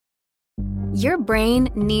Your brain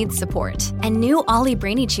needs support, and new Ollie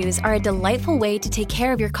Brainy Chews are a delightful way to take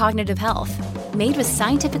care of your cognitive health. Made with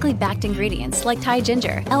scientifically backed ingredients like Thai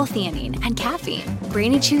ginger, L-theanine, and caffeine,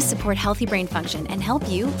 Brainy Chews support healthy brain function and help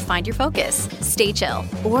you find your focus, stay chill,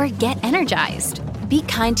 or get energized. Be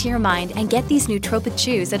kind to your mind and get these nootropic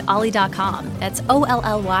chews at ollie.com. That's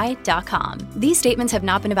OLLY.com. These statements have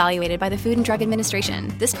not been evaluated by the Food and Drug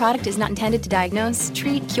Administration. This product is not intended to diagnose,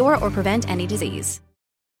 treat, cure, or prevent any disease.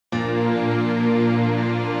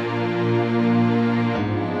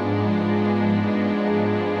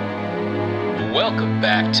 Welcome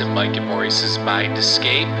back to Mike and Maurice's Mind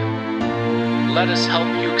Escape. Let us help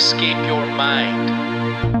you escape your mind.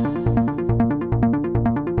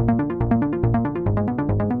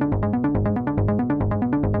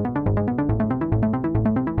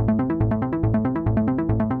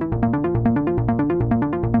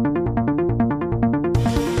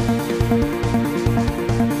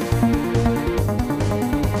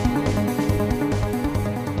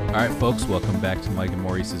 Folks, welcome back to Mike and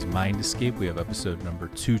Maurice's Mind Escape. We have episode number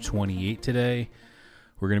 228 today.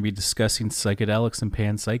 We're going to be discussing psychedelics and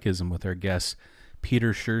panpsychism with our guest,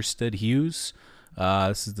 Peter Sherstead Hughes.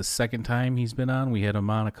 This is the second time he's been on. We had him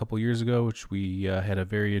on a couple years ago, which we had a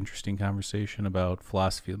very interesting conversation about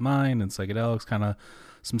philosophy of mind and psychedelics, kind of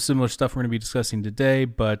some similar stuff we're going to be discussing today.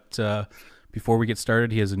 But before we get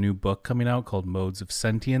started, he has a new book coming out called Modes of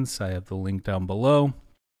Sentience. I have the link down below.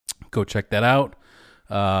 Go check that out.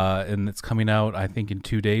 And it's coming out, I think, in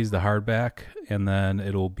 2 days, the hardback, and then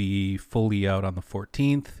it'll be fully out on the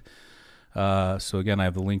 14th. So again, I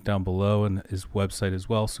have the link down below and his website as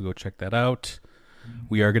well, so go check that out.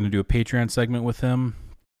 We are going to do a Patreon segment with him.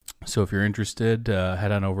 So if you're interested,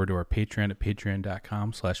 head on over to our Patreon at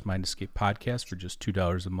patreon.com/mindescapepodcast. For just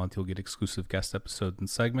 $2 a month, you'll get exclusive guest episodes and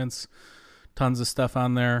segments. Tons of stuff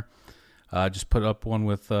on there. Just put up one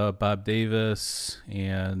with Bob Davis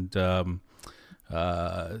and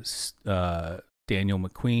Daniel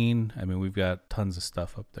McQueen. I mean, we've got tons of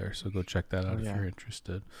stuff up there, so go check that out if you're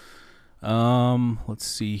interested. Let's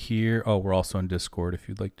see here. Oh, we're also on Discord if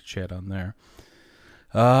you'd like to chat on there.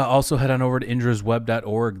 Also head on over to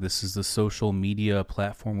indrasweb.org. This is the social media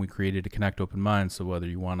platform we created to connect open minds. So whether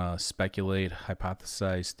you want to speculate,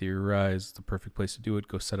 hypothesize, theorize, it's the perfect place to do it.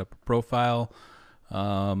 Go set up a profile.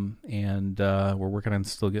 And we're working on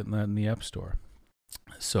still getting that in the App Store.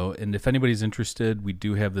 So, and if anybody's interested, we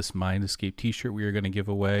do have this Mind Escape t-shirt we are going to give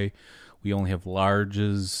away. We only have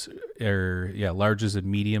larges and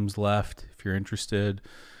mediums left if you're interested.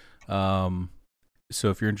 So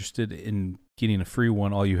if you're interested in getting a free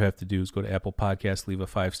one, all you have to do is go to Apple Podcasts, leave a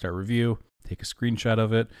 5-star review, take a screenshot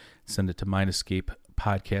of it, send it to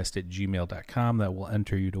mindescapepodcast@gmail.com. That will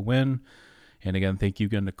enter you to win. And again, thank you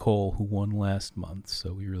again, Nicole, who won last month.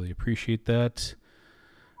 So we really appreciate that.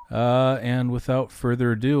 And without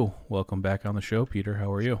further ado, welcome back on the show, Peter.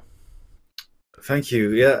 How are you? Thank you.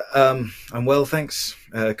 Yeah, I'm well, thanks.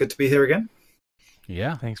 Good to be here again.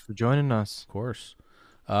 Yeah. Thanks for joining us. Of course.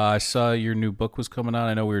 I saw your new book was coming out.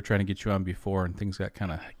 I know we were trying to get you on before and things got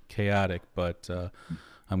kind of chaotic, but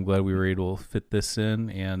I'm glad we were able to fit this in.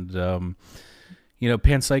 And,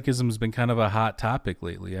 panpsychism has been kind of a hot topic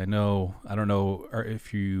lately. I don't know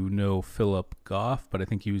if you know Philip Goff, but I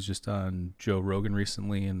think he was just on Joe Rogan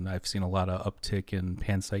recently, and I've seen a lot of uptick in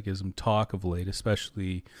panpsychism talk of late,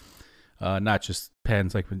 especially not just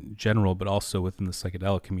panpsychism in general, but also within the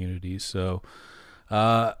psychedelic community. So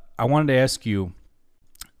I wanted to ask you,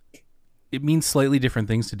 it means slightly different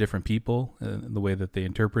things to different people in the way that they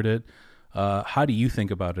interpret it. How do you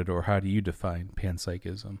think about it, or how do you define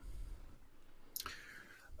panpsychism?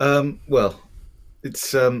 Well,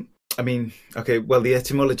 it's, the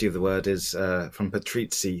etymology of the word is from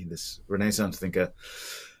Patrizzi, this Renaissance thinker.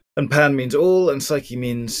 And pan means all, and psyche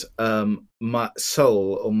means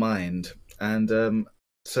soul or mind. And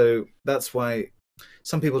so that's why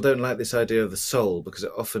some people don't like this idea of the soul, because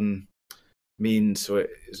it often means, or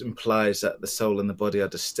it implies, that the soul and the body are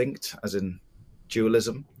distinct, as in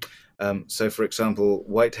dualism. So, for example,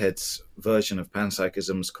 Whitehead's version of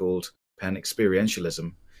panpsychism is called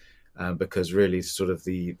pan-experientialism. Because really sort of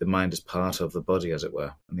the mind is part of the body, as it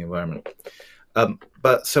were, and the environment.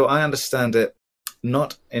 But so I understand it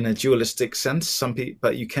not in a dualistic sense,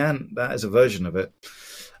 but you can, that is a version of it.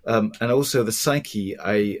 And also the psyche,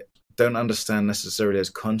 I don't understand necessarily as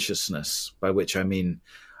consciousness, by which I mean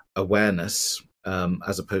awareness,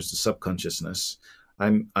 as opposed to subconsciousness.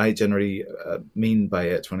 I generally mean by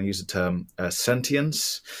it, when I use the term,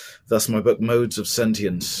 sentience. Thus my book, Modes of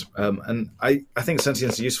Sentience. And I think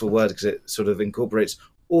sentience is a useful word because it sort of incorporates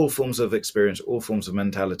all forms of experience, all forms of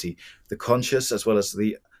mentality, the conscious as well as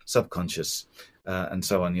the subconscious. and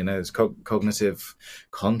so on. There's cognitive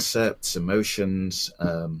concepts, emotions,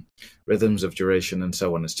 rhythms of duration, and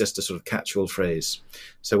so on. It's just a sort of catch-all phrase.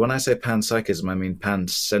 So when I say panpsychism, I mean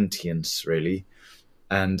pansentience, really.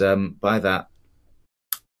 And by that,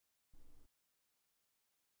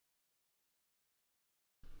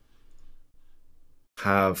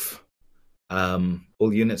 have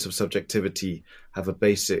all units of subjectivity have a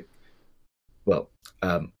basic,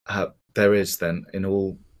 there is then in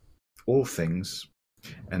all things,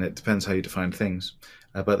 and it depends how you define things,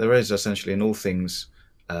 but there is essentially in all things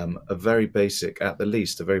a very basic, at the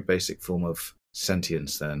least, a very basic form of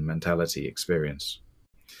sentience, then mentality, experience.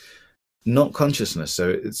 Not consciousness. So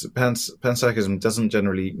it's panpsychism doesn't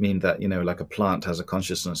generally mean that, like a plant has a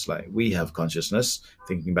consciousness, like we have consciousness,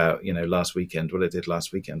 thinking about, last weekend, what it did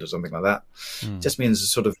last weekend or something like that. It just means a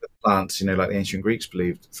sort of plants, like the ancient Greeks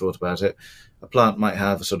thought about it. A plant might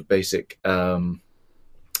have a sort of basic,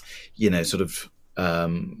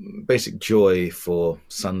 basic joy for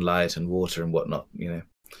sunlight and water and whatnot,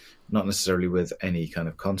 not necessarily with any kind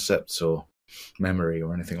of concepts or memory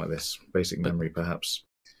or anything like this. Basic memory, perhaps.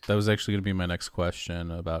 That was actually going to be my next question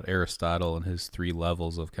about Aristotle and his 3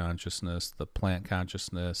 levels of consciousness: the plant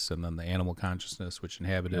consciousness, and then the animal consciousness, which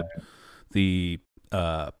inhabited the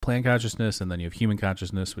plant consciousness, and then you have human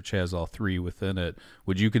consciousness, which has all 3 within it.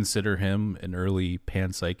 Would you consider him an early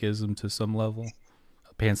panpsychist to some level?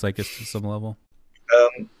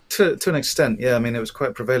 To an extent, yeah. I mean, it was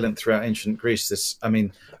quite prevalent throughout ancient Greece.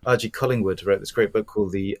 R.G. Collingwood wrote this great book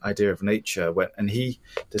called The Idea of Nature, and he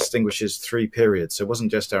distinguishes 3 periods. So it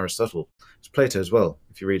wasn't just Aristotle; it's Plato as well.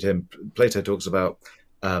 If you read him, Plato talks about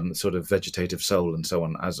sort of vegetative soul and so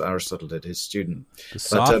on, as Aristotle did, his student. The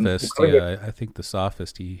sophist, I think the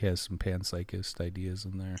sophist, he has some panpsychist ideas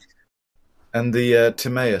in there. And the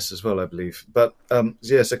Timaeus as well, I believe. But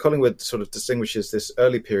so Collingwood sort of distinguishes this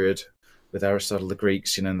early period with Aristotle, the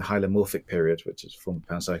Greeks, and the Hylomorphic period, which is a form of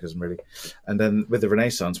panpsychism, really. And then with the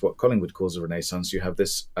Renaissance, what Collingwood calls the Renaissance, you have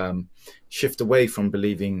this shift away from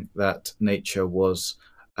believing that nature was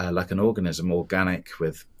like an organism, organic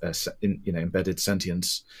with embedded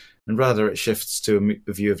sentience, and rather it shifts to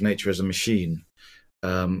a view of nature as a machine,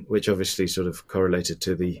 which obviously sort of correlated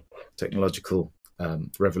to the technological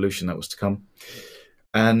revolution that was to come.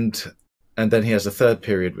 And then he has a third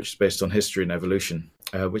period, which is based on history and evolution,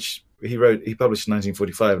 which he published in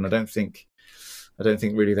 1945, and I don't think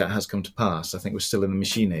really that has come to pass. I think we're still in the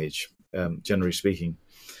machine age, generally speaking.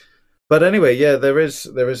 But anyway, yeah, there is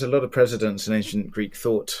a lot of precedents in ancient Greek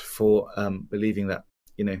thought for believing that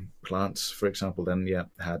plants, for example, then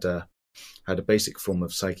had a basic form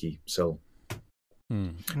of psyche, soul.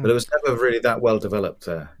 But it was never really that well developed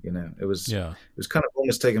there. It was kind of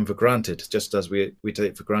almost taken for granted, just as we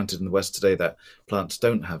take for granted in the West today that plants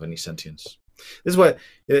don't have any sentience. This is why,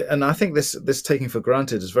 and I think this taking for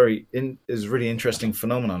granted is really interesting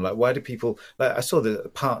phenomenon. Like, why do people? Like, I saw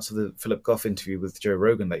the parts of the Philip Goff interview with Joe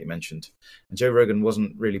Rogan that you mentioned, and Joe Rogan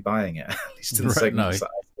wasn't really buying it, at least in the segments that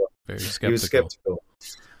I saw. Very skeptical. He was skeptical,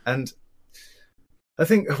 and I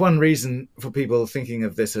think one reason for people thinking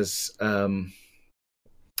of this as kind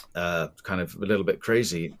of a little bit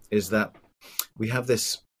crazy is that we have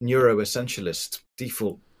this neuroessentialist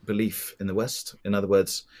default belief in the West. In other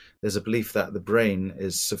words, there's a belief that the brain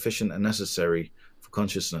is sufficient and necessary for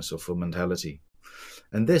consciousness or for mentality.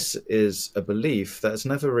 And this is a belief that's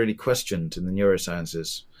never really questioned in the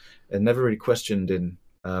neurosciences and never really questioned in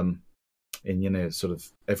sort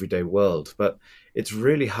of everyday world. But it's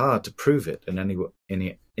really hard to prove it in any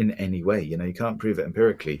way. You can't prove it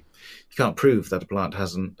empirically. You can't prove that a plant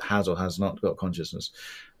has or has not got consciousness.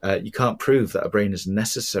 You can't prove that a brain is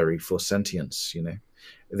necessary for sentience.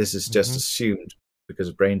 This is just assumed because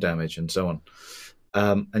of brain damage and so on.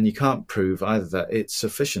 And you can't prove either that it's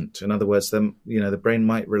sufficient. In other words, the brain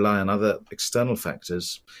might rely on other external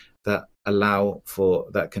factors that allow for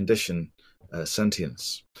that condition,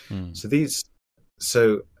 sentience. So these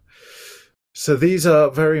are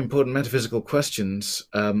very important metaphysical questions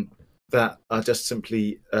that are just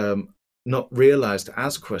simply not realized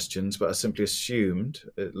as questions, but are simply assumed.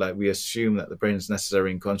 Like, we assume that the brain is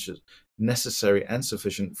necessary and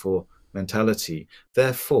sufficient for mentality.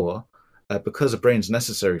 Therefore, because a brain is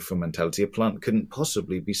necessary for mentality, a plant couldn't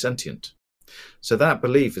possibly be sentient. So that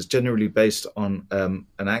belief is generally based on an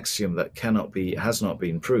axiom that has not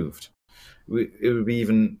been proved. It would be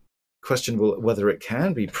even questionable whether it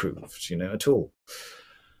can be proved, at all.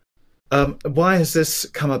 Why has this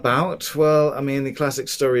come about? Well, the classic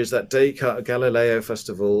story is that Galileo, first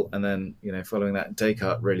of all, and then, following that,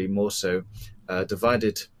 Descartes really more so,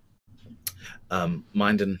 divided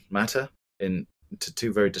mind and matter into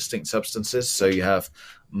 2 very distinct substances. So you have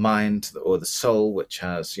mind or the soul, which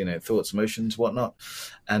has, thoughts, emotions, whatnot.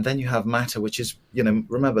 And then you have matter, which is,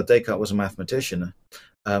 remember Descartes was a mathematician.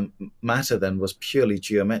 Matter then was purely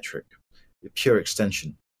geometric, pure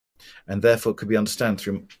extension, and therefore could be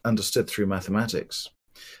understood through mathematics.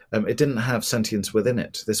 It didn't have sentience within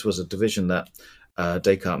it. This was a division that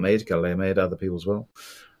Descartes made, Galileo made, other people as well,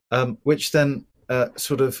 which then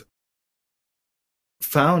sort of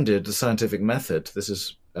founded the scientific method. This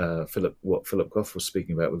is what Philip Goff was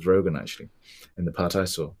speaking about with Rogan, actually, in the part I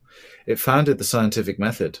saw. It founded the scientific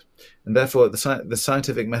method, and therefore the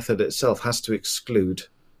scientific method itself has to exclude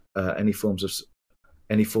any form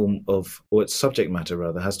of, or its subject matter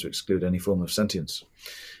rather, has to exclude any form of sentience.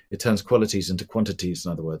 It turns qualities into quantities,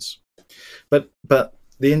 in other words. But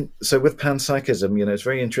so with panpsychism, it's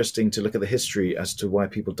very interesting to look at the history as to why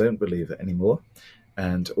people don't believe it anymore,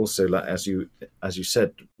 and also, like as you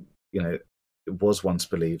said, it was once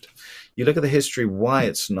believed. You look at the history why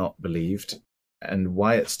it's not believed and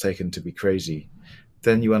why it's taken to be crazy,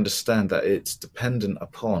 then you understand that it's dependent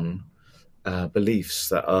upon beliefs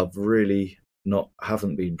that are really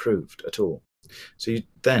haven't been proved at all. So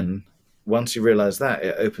once you realize that,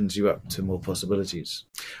 it opens you up to more possibilities.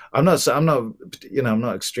 I'm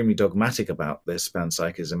not extremely dogmatic about this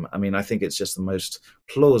panpsychism. I mean, I think it's just the most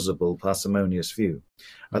plausible, parsimonious view.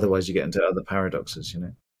 Otherwise, you get into other paradoxes,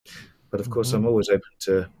 But of course, I'm always open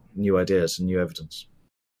to new ideas and new evidence.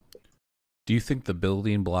 Do you think the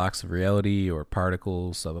building blocks of reality, or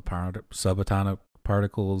particles, subatomic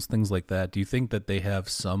particles, things like that, do you think that they have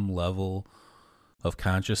some level of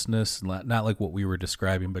consciousness, not like what we were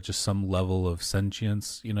describing, but just some level of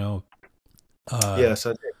sentience, Yes,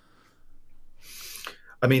 I do.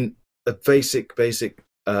 I mean, a basic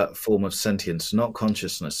form of sentience, not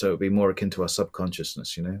consciousness, so it would be more akin to our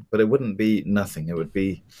subconsciousness, but it wouldn't be nothing. It would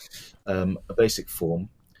be a basic form.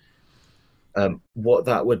 What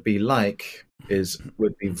that would be like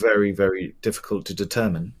would be very, very difficult to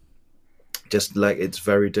determine, just like it's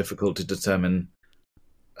very difficult to determine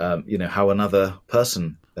how another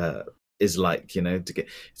person is like, to get,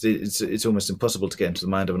 it's almost impossible to get into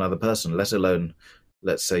the mind of another person, let alone,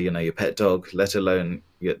 let's say, your pet dog, let alone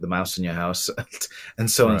the mouse in your house, and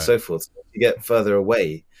so on and so forth. You get further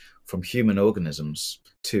away from human organisms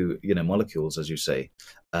to, molecules, as you say,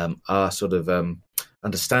 our sort of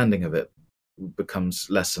understanding of it becomes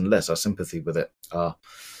less and less, our sympathy with it,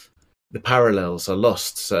 the parallels are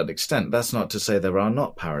lost to a certain extent. That's not to say there are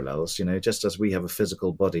not parallels, just as we have a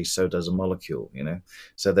physical body, so does a molecule,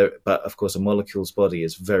 but of course a molecule's body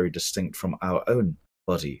is very distinct from our own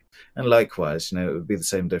body. And likewise, it would be the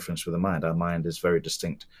same difference with the mind. Our mind is very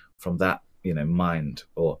distinct from that, mind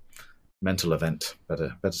or mental event,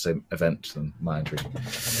 better say event than mind, really.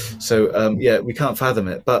 So we can't fathom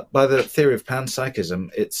it. But by the theory of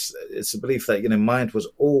panpsychism, it's a belief that mind was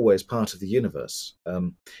always part of the universe.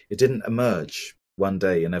 It didn't emerge one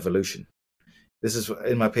day in evolution. This is,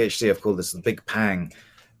 in my PhD, I've called this the Big Pang,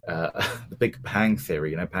 the Big Pang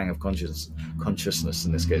theory. Pang of consciousness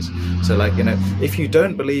in this case. So, if you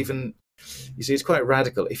don't believe in, you see, it's quite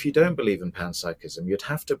radical. If you don't believe in panpsychism, you'd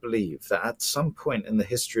have to believe that at some point in the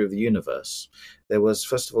history of the universe, there was,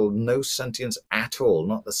 first of all, no sentience at all,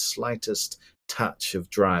 not the slightest touch of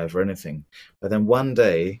drive or anything. But then one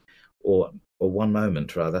day, or one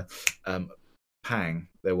moment rather, pang,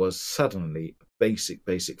 there was suddenly a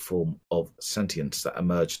basic form of sentience that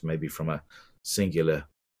emerged maybe from a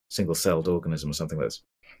single-celled organism or something like this.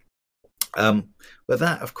 But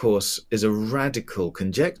that, of course, is a radical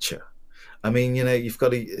conjecture. I mean,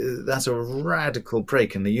 that's a radical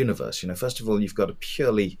break in the universe. First of all, you've got a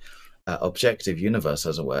purely objective universe,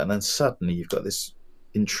 as it were, and then suddenly you've got this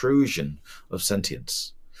intrusion of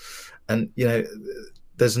sentience. And,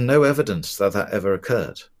 there's no evidence that ever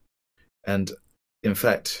occurred. And in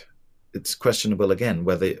fact, it's questionable again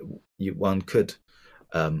whether one could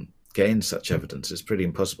gain such evidence. It's a pretty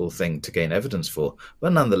impossible thing to gain evidence for,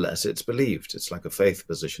 but nonetheless, it's believed. It's like a faith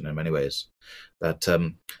position in many ways,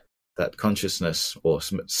 that consciousness, or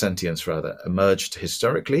sentience rather, emerged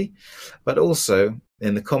historically, but also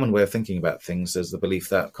in the common way of thinking about things, there's the belief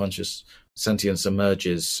that sentience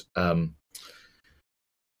emerges,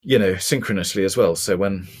 synchronously as well. So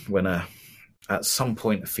when at some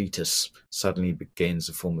point a fetus suddenly gains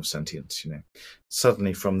a form of sentience,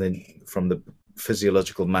 suddenly from the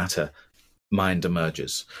physiological matter, mind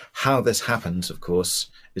emerges. How this happens, of course,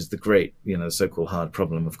 is the great, the so-called hard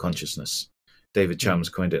problem of consciousness. David Chams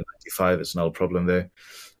coined it in 1995. It's an old problem though.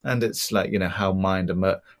 And it's like,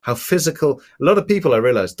 how physical, a lot of people I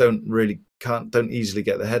realize don't easily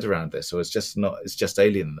get their head around this, or it's just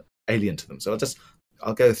alien to them. So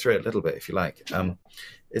I'll go through it a little bit if you like.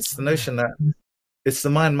 It's the notion that it's the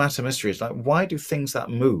mind matter mystery. It's like, why do things that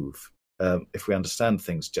move, if we understand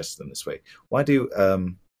things just in this way, why do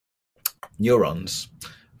neurons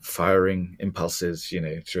firing impulses,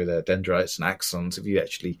 through their dendrites and axons? If you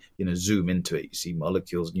actually, zoom into it, you see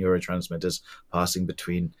molecules, neurotransmitters passing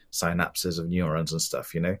between synapses of neurons and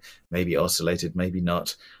stuff, maybe oscillated, maybe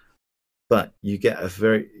not. But you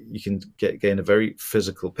can gain a very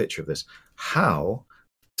physical picture of this. How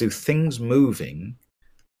do things moving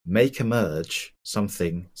make emerge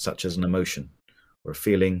something such as an emotion or a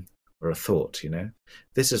feeling or a thought?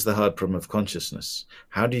 This is the hard problem of consciousness.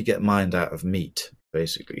 How do you get mind out of meat,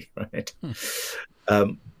 basically, right?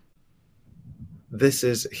 This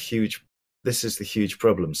is huge. This is the huge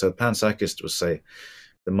problem. So panpsychists will say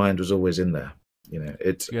the mind was always in there. You gotta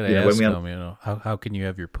ask them, how can you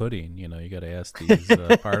have your pudding? You gotta ask these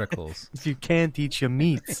particles. If you can't eat your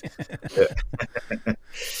meats.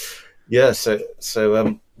 Yeah.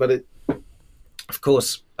 But it, of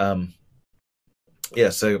course, so,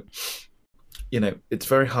 it's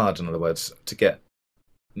very hard, in other words, to get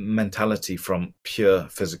mentality from pure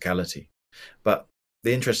physicality. But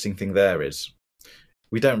the interesting thing there is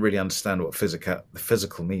we don't really understand what the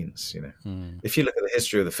physical means. If you look at the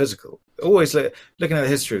history of the physical, always looking at the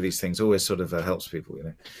history of these things always sort of helps people.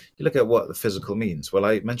 You look at what the physical means. Well,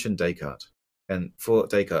 I mentioned Descartes, and for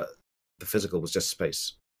Descartes, the physical was just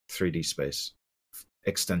space, 3D space,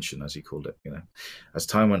 extension, as he called it. As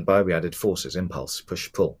time went by, we added forces, impulse,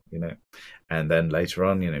 push, pull. And then later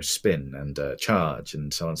on, spin and charge,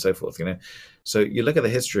 and so on and so forth. So you look at the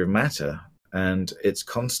history of matter, and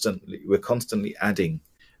we're constantly adding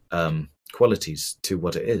qualities to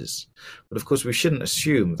what it is. But of course, we shouldn't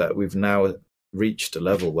assume that we've now reached a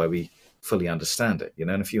level where we fully understand it. In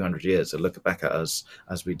a few hundred years, they'll look back at us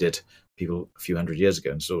as we did people a few hundred years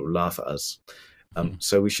ago and sort of laugh at us.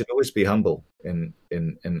 So we should always be humble in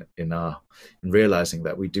realizing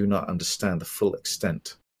that we do not understand the full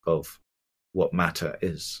extent of what matter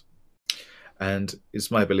is. And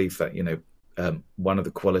it's my belief that one of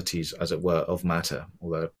the qualities, as it were, of matter,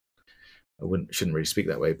 although I shouldn't really speak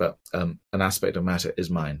that way, but an aspect of matter is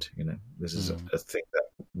mind. This is a thing that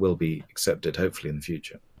will be accepted, hopefully, in the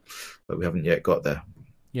future, but we haven't yet got there.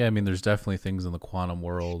 Yeah, I mean, there's definitely things in the quantum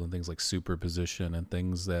world and things like superposition and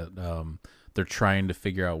things that they're trying to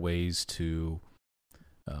figure out ways to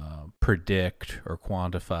predict or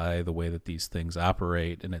quantify the way that these things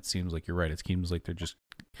operate. And it seems like you're right. It seems like they're just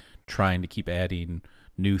trying to keep adding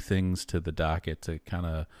new things to the docket to kind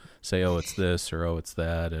of say, oh, it's this, or oh, it's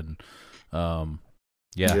that. And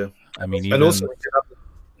yeah. I mean, even... And also,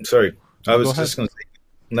 sorry, I was just going to say,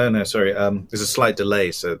 no, sorry. There's a slight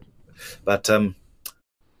delay. But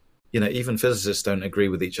even physicists don't agree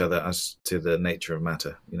with each other as to the nature of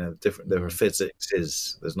matter. There are physics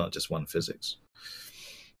there's not just one physics.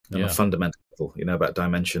 And a fundamental level, about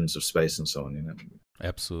dimensions of space and so on.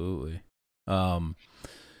 Absolutely.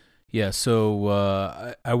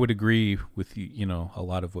 So I would agree with you, a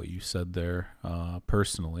lot of what you said there.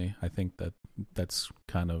 Personally, I think that's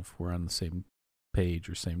kind of, we're on the same page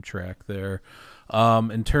or same track there.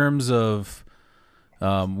 In terms of,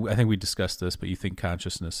 I think we discussed this, but you think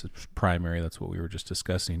consciousness is primary. That's what we were just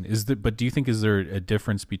discussing. But do you think, is there a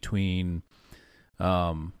difference between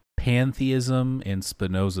pantheism and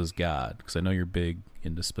Spinoza's God? Because I know you're big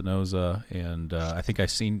into Spinoza, and I think I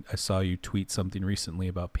saw you tweet something recently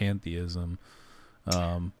about pantheism.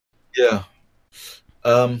 Yeah.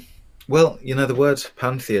 Well, the word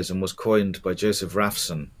pantheism was coined by Joseph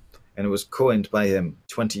Raphson, and it was coined by him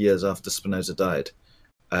 20 years after Spinoza died,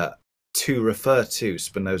 to refer to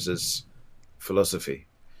Spinoza's philosophy.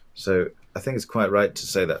 So I think it's quite right to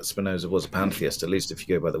say that Spinoza was a pantheist, at least if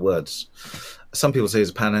you go by the words. Some people say he's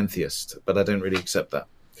a panentheist, but I don't really accept that.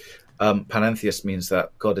 Panentheist means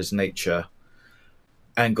that God is nature,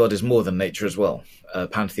 and God is more than nature as well.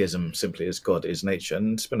 Pantheism simply is God is nature,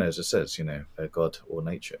 and Spinoza says, God or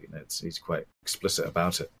nature. He's quite explicit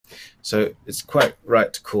about it. So it's quite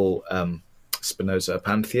right to call Spinoza a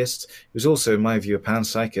pantheist. He was also, in my view, a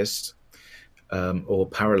panpsychist, or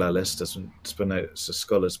parallelist, as Spinoza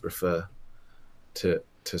scholars prefer to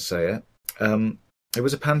say it. He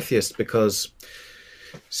was a pantheist because,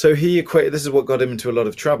 so he equated, this is what got him into a lot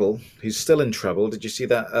of trouble. He's still in trouble. Did you see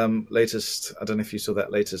that latest, I don't know if you saw that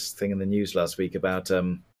latest thing in the news last week about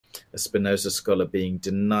a Spinoza scholar being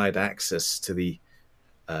denied access to the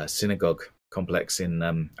synagogue complex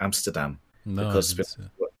in Amsterdam? No, because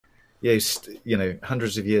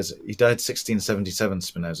hundreds of years, he died 1677,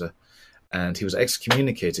 Spinoza, and he was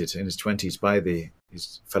excommunicated in his 20s by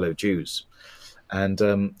his fellow Jews.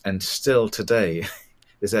 And still today,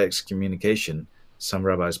 this excommunication, some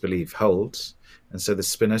rabbis believe, holds. And so the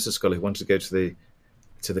Spinoza scholar who wanted to go to the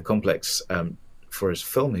to the complex for his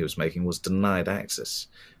film he was making was denied access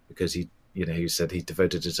because he said he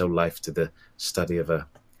devoted his whole life to the study of a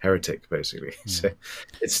heretic, basically. So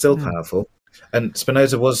it's still powerful. And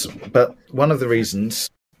but one of the reasons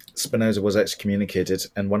Spinoza was excommunicated,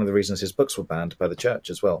 and one of the reasons his books were banned by the church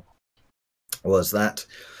as well, was that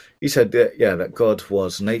he said that God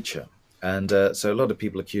was nature. And so a lot of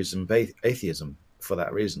people accused him of atheism for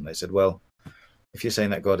that reason. They said, well, if you're saying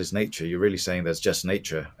that God is nature, you're really saying there's just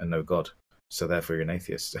nature and no God. So therefore you're an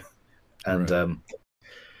atheist. And Right.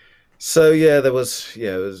 it was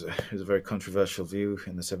a very controversial view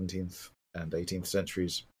in the 17th and 18th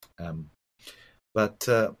centuries. But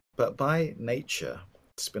by nature,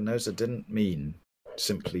 Spinoza didn't mean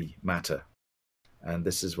simply matter. And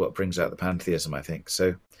this is what brings out the pantheism, I think.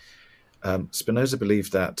 So Spinoza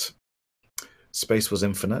believed that space was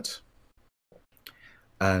infinite,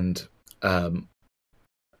 and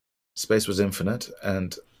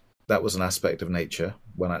that was an aspect of nature,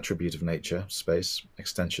 one attribute of nature, space,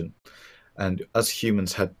 extension. And us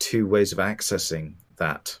humans had two ways of accessing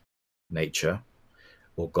that nature,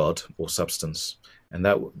 or God, or substance. And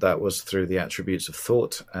that was through the attributes of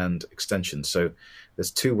thought and extension. So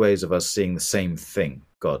there's two ways of us seeing the same thing,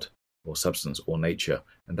 God, or substance, or nature.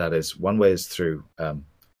 And that is, one way is through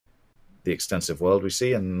the extensive world we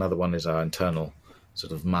see, and another one is our internal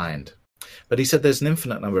sort of mind. But he said there's an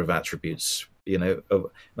infinite number of attributes, in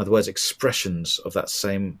other words, expressions of that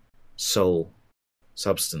same soul,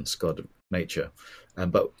 substance, God, nature.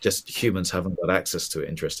 But just humans haven't got access to it,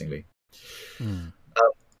 interestingly.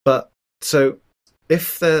 But so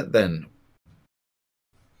if there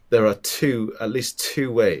are at least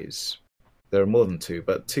two ways, there are more than two,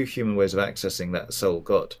 but two human ways of accessing that soul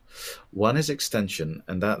God. One is extension,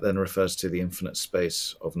 and that then refers to the infinite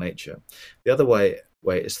space of nature. The other way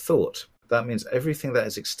is thought. That means everything that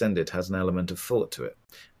is extended has an element of thought to it.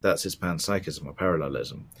 That's his panpsychism or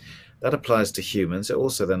parallelism. That applies to humans. It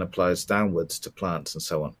also then applies downwards to plants and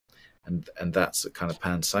so on. And that's a kind of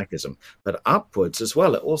panpsychism. But upwards as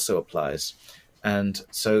well, it also applies. And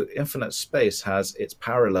so infinite space has its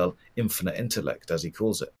parallel infinite intellect, as he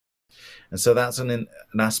calls it. And so that's an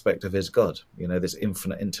aspect of his God, this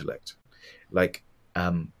infinite intellect. But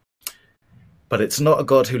it's not a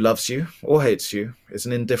God who loves you or hates you. It's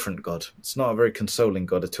an indifferent God. It's not a very consoling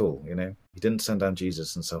God at all. He didn't send down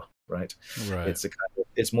Jesus and so on, right? Right.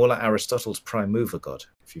 It's more like Aristotle's prime mover God,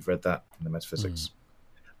 if you've read that in the Metaphysics.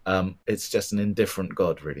 It's just an indifferent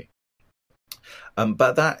God, really.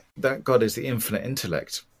 But that God is the infinite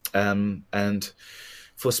intellect. And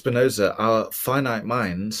for Spinoza, our finite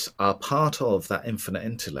minds are part of that infinite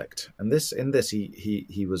intellect. And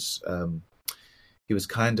he was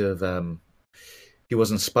kind of he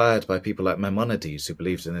was inspired by people like Maimonides, who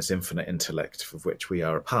believed in this infinite intellect of which we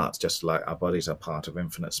are a part, just like our bodies are part of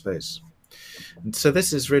infinite space. And so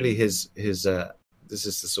this is really this is the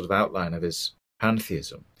sort of outline of his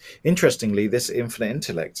pantheism. Interestingly, this infinite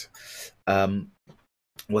intellect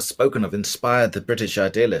was spoken of, inspired the British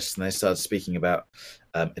idealists, and they started speaking about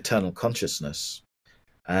eternal consciousness.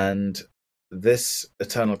 And this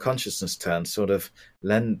eternal consciousness term sort of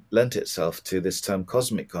lent itself to this term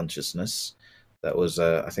cosmic consciousness that was,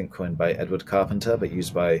 I think, coined by Edward Carpenter, but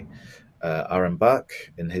used by R.M. Bach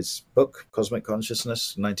in his book, Cosmic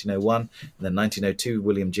Consciousness, 1901. And then 1902,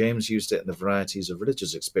 William James used it in the Varieties of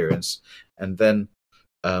Religious Experience. And then,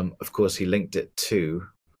 of course, he linked it to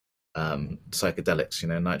psychedelics,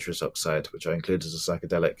 nitrous oxide, which I include as a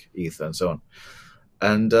psychedelic, ether, and so on.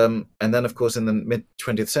 And then, of course, in the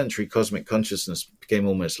mid-20th century, cosmic consciousness became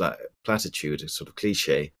almost like a platitude, a sort of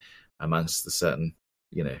cliche amongst the certain,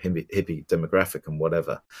 hippie demographic and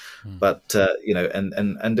whatever. But,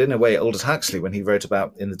 and in a way, Aldous Huxley, when he wrote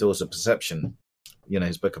about In the Doors of Perception,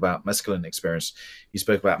 his book about mescaline experience, he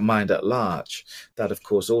spoke about mind at large. That, of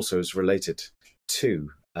course, also is related to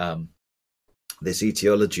this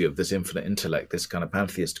etiology of this infinite intellect, this kind of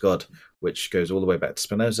pantheist God, which goes all the way back to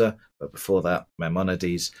Spinoza, but before that,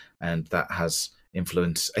 Maimonides, and that has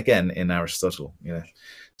influence, again, in Aristotle,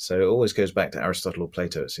 So it always goes back to Aristotle or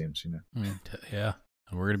Plato, it seems, Yeah.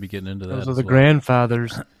 And we're going to be getting into that. Those are the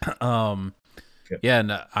grandfathers. Yeah,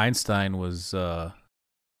 and Einstein was a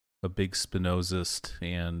big Spinozist,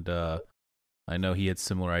 and I know he had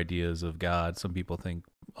similar ideas of God. Some people think,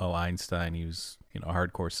 Einstein, he was a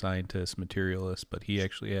hardcore scientist, materialist, but he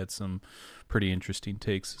actually had some pretty interesting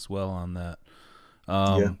takes as well on that.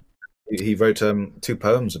 He wrote 2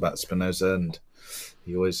 poems about Spinoza, and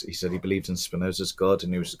he said he believed in Spinoza's God,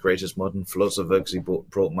 and he was the greatest modern philosopher because he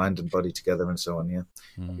brought mind and body together and so on.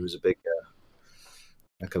 He was a big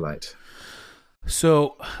acolyte.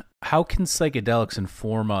 So how can psychedelics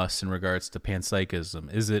inform us in regards to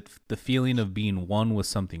panpsychism? Is it the feeling of being one with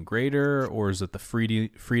something greater, or is it the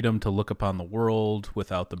freedom to look upon the world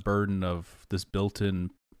without the burden of this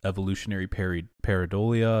built-in evolutionary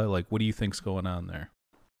pareidolia? Like, what do you think's going on there?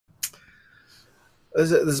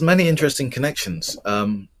 There's many interesting connections.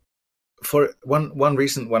 For one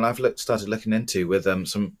recent one I've started looking into with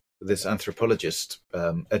this anthropologist,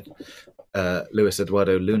 Luis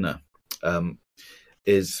Eduardo Luna,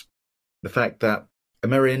 is the fact that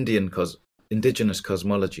Amerindian indigenous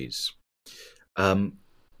cosmologies,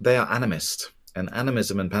 they are animist, and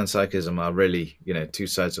animism and panpsychism are really, two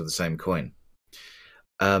sides of the same coin.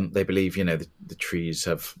 They believe, the trees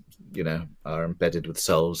have, are embedded with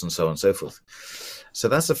souls and so on and so forth. So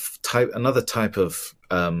that's another type of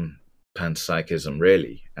panpsychism,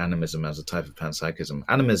 really. Animism as a type of panpsychism.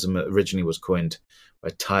 Animism originally was coined by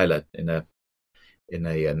Tyler in a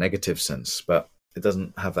negative sense, but it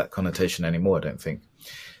doesn't have that connotation anymore, I don't think.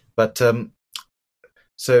 But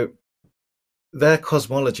so their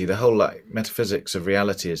cosmology, the whole metaphysics of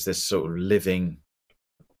reality, is this sort of living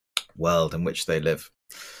world in which they live,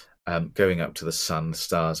 going up to the sun, the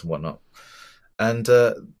stars, and whatnot. And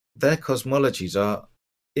their cosmologies are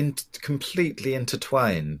completely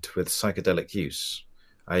intertwined with psychedelic use,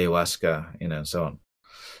 ayahuasca, and so on.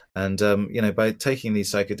 And by taking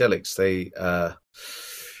these psychedelics, they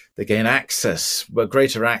gain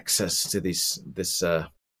greater access to this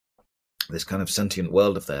kind of sentient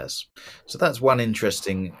world of theirs. So that's one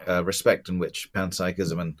interesting respect in which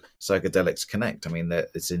panpsychism and psychedelics connect. I mean,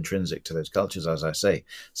 it's intrinsic to those cultures, as I say.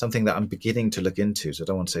 Something that I'm beginning to look into, so I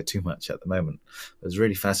don't want to say too much at the moment. It's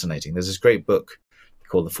really fascinating. There's this great book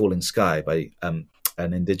called The Falling Sky by an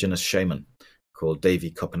indigenous shaman called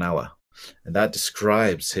Davy Kopenawa. And that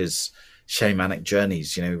describes his shamanic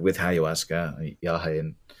journeys, with ayahuasca,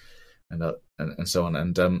 yahe, and so on.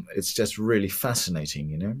 And it's just really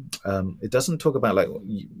fascinating, It doesn't talk about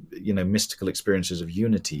mystical experiences of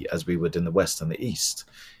unity as we would in the West and the East.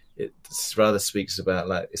 It rather speaks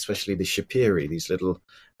about especially the Shapiri, these little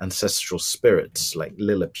ancestral spirits, like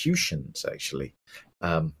Lilliputians, actually,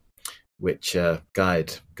 which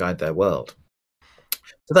guide their world.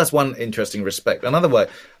 So that's one interesting respect.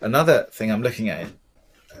 Another thing I'm looking at,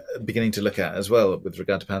 beginning to look at as well with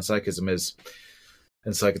regard to panpsychism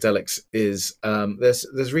and psychedelics is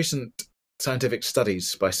there's recent scientific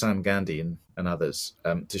studies by Sam Gandhi and others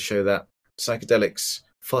to show that psychedelics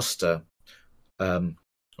foster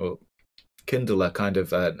or kindle a kind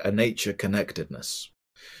of a nature connectedness.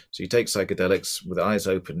 So you take psychedelics with eyes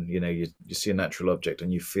open, you see a natural object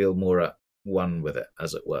and you feel more at one with it,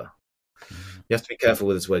 as it were. You have to be careful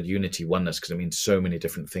with this word unity, oneness, because it means so many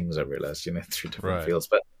different things, I realized, through different fields.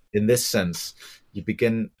 But in this sense, you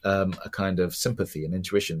begin a kind of sympathy and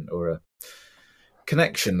intuition or a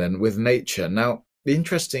connection then with nature. Now, the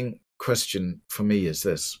interesting question for me is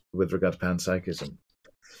this with regard to panpsychism.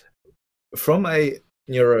 From a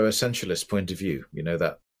neuroessentialist point of view,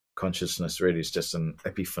 that consciousness really is just an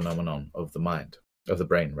epiphenomenon of the mind, of the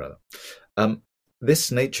brain, rather.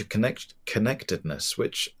 This nature connectedness,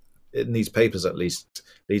 which in these papers at least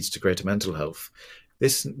leads to greater mental health,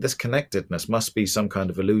 this connectedness must be some kind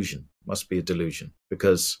of illusion, must be a delusion,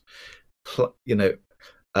 because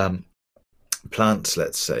plants,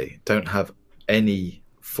 let's say, don't have any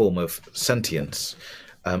form of sentience,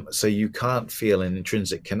 so you can't feel an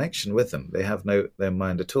intrinsic connection with them. They have no their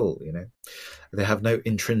mind at all. They have no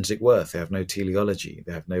intrinsic worth. They have no teleology.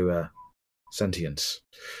 They have no sentience.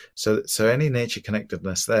 So any nature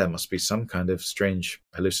connectedness there must be some kind of strange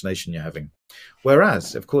hallucination you're having.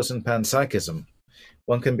 Whereas, of course, in panpsychism,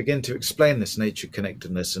 one can begin to explain this nature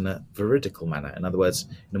connectedness in a veridical manner. In other words,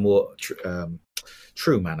 in a more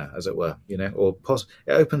true manner, as it were. It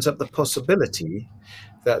opens up the possibility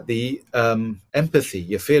that the empathy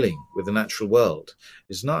you're feeling with the natural world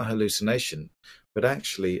is not a hallucination, but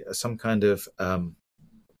actually some kind of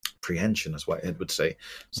prehension, as Whitehead would say,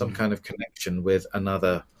 some kind of connection with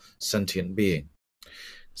another sentient being.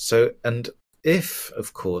 So, and if,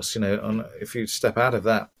 of course, if you step out of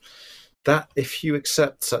that if you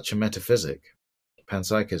accept such a metaphysic,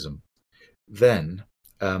 panpsychism, then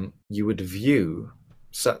you would view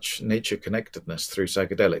such nature connectedness through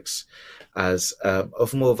psychedelics as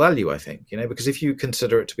of more value, I think, because if you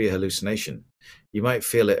consider it to be a hallucination, you might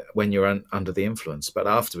feel it when you're under the influence, but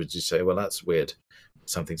afterwards you say, well, that's weird,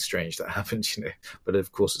 something strange that happened, but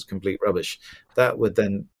of course it's complete rubbish. That would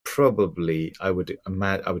then probably, I would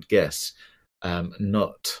guess,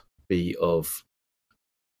 not be of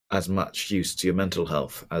as much use to your mental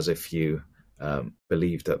health as if you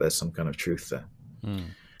believe that there's some kind of truth there.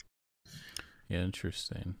 Yeah,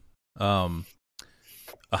 interesting.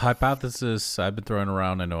 A hypothesis I've been throwing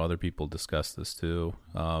around, I know other people discuss this too,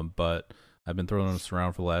 but I've been throwing this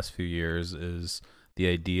around for the last few years, is the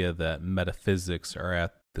idea that metaphysics are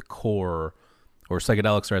at the core, or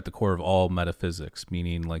psychedelics are at the core of all metaphysics,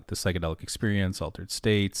 meaning like the psychedelic experience, altered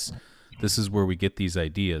states. This is where we get these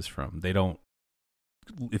ideas from. They don't,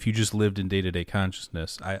 if you just lived in day-to-day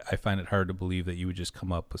consciousness, I find it hard to believe that you would just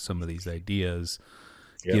come up with some of these ideas,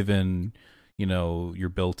 given, you know, your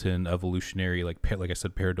built-in evolutionary, like I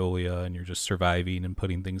said, pareidolia, and you're just surviving and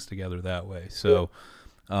putting things together that way. So,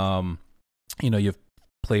 you know, you have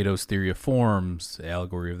Plato's theory of forms, the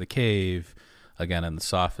allegory of the cave. Again, in the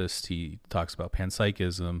Sophist, he talks about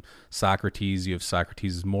panpsychism. Socrates, you have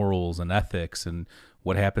Socrates' morals and ethics, and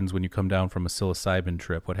what happens when you come down from a psilocybin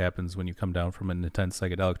trip? What happens when you come down from an intense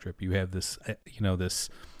psychedelic trip? You have this, you know, this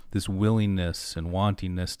willingness and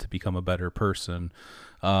wantingness to become a better person.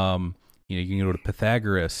 You know, you can go to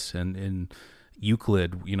Pythagoras and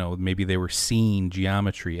Euclid. You know, maybe they were seeing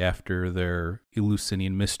geometry after their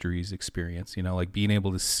Eleusinian Mysteries experience. You know, like being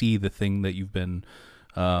able to see the thing that you've been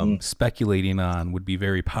speculating on would be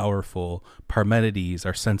very powerful. Parmenides,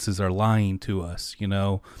 our senses are lying to us, you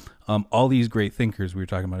know. All these great thinkers, we were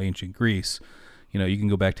talking about ancient Greece, you know, you can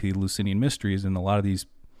go back to the Eleusinian Mysteries, and a lot of these,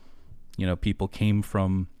 you know, people came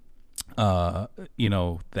from, you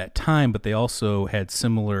know, that time, but they also had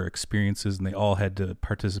similar experiences, and they all had to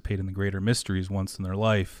participate in the greater mysteries once in their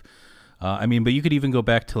life. I mean, but you could even go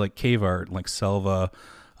back to like cave art, like Selva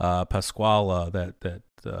Pasquala, that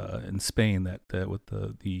in Spain, that with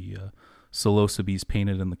the psilocybes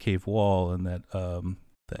painted in the cave wall, and that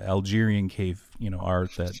the Algerian cave, you know,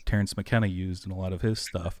 art that Terence McKenna used in a lot of his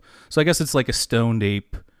stuff. So I guess it's like a stoned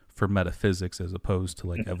ape for metaphysics as opposed to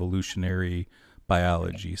like evolutionary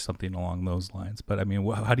biology, something along those lines. But I mean,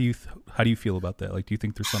 how do you feel about that? Like, do you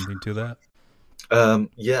think there's something to that?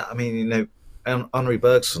 Yeah, I mean, you know, Henri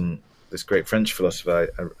Bergson, this great French philosopher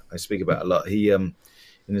I speak about a lot, he in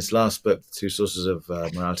his last book, Two Sources of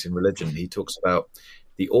Morality and Religion, he talks about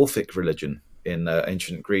the Orphic religion in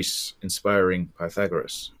ancient Greece inspiring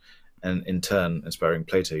Pythagoras, and in turn inspiring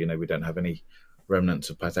Plato. You know, we don't have any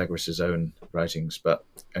remnants of Pythagoras' own writings, but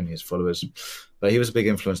only his followers. But he was a big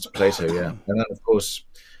influence to Plato, yeah. And then, of course,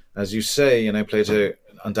 as you say, you know, Plato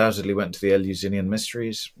undoubtedly went to the Eleusinian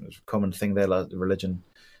Mysteries. It was a common thing there, like the religion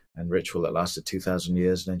and ritual that lasted 2,000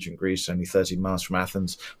 years in ancient Greece, only 30 miles from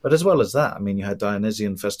Athens. But as well as that, I mean, you had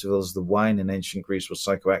Dionysian festivals. The wine in ancient Greece was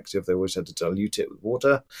psychoactive. They always had to dilute it with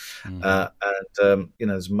water. And you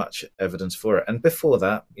know, there's much evidence for it. And before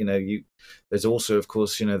that, you know, there's also, of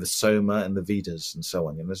course, you know, the Soma and the Vedas and so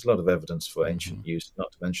on. You know, there's a lot of evidence for ancient use,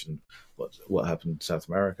 not to mention what happened in South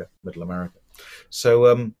America, Middle America.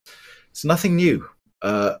 So it's nothing new.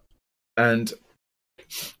 And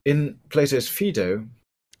in Plato's Phaedo,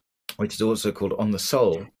 which is also called On the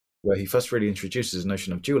Soul, where he first really introduces the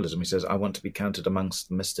notion of dualism. He says, I want to be counted amongst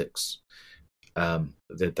the mystics, the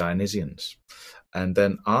Dionysians. And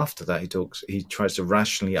then after that, he tries to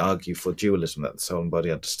rationally argue for dualism, that the soul and body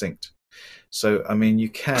are distinct. So, I mean, you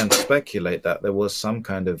can speculate that there was some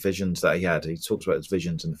kind of visions that he had. He talks about his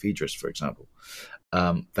visions in the Phaedrus, for example,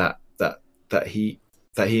 that he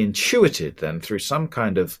intuited then through some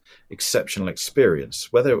kind of exceptional experience.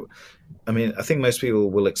 I think most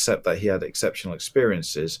people will accept that he had exceptional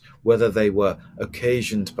experiences. Whether they were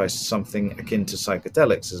occasioned by something akin to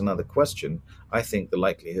psychedelics is another question. I think the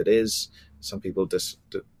likelihood is, some people just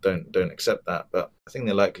don't accept that, but I think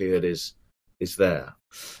the likelihood is there.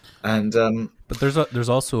 And but there's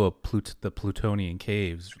also the Plutonian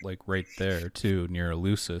caves, like right there too, near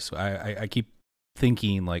Eleusis. I keep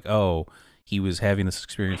thinking like, oh, he was having this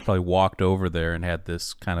experience, probably walked over there and had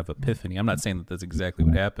this kind of epiphany. I'm not saying that that's exactly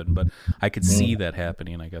what happened, but I could see that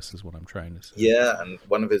happening, I guess is what I'm trying to say. Yeah, and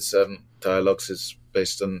one of his dialogues is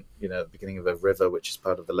based on, you know, the beginning of a river, which is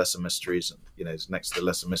part of the Lesser Mysteries, and, you know, is next to the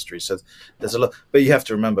Lesser Mysteries. So there's a lot. But you have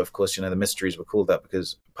to remember, of course, you know, the Mysteries were called that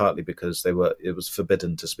partly because it was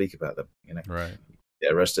forbidden to speak about them, you know. Right. Yeah,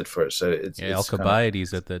 arrested for it. So it's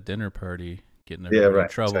Alcibiades at that dinner party getting everybody in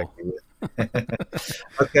trouble. Exactly.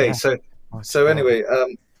 Okay, so anyway,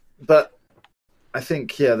 but I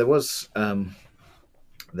think there was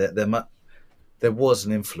there was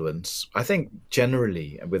an influence. I think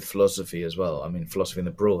generally with philosophy as well. I mean, philosophy in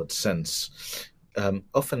the broad sense.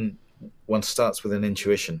 Often one starts with an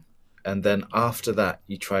intuition, and then after that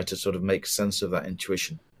you try to sort of make sense of that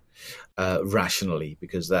intuition rationally,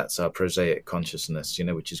 because that's our prosaic consciousness, you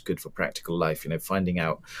know, which is good for practical life, you know,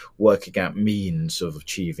 working out means of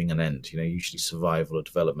achieving an end, you know, usually survival or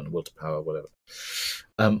development, will to power, whatever.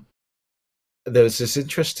 There was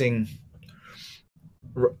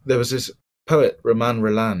this poet, Romain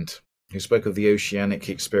Rolland, who spoke of the oceanic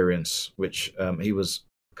experience, which he was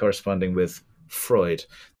corresponding with Freud.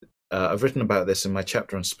 I've written about this in my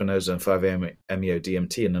chapter on Spinoza and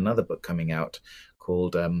 5-MeO-DMT in another book coming out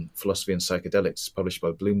called Philosophy and Psychedelics, published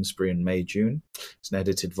by Bloomsbury in May, June. It's an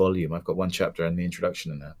edited volume. I've got one chapter and the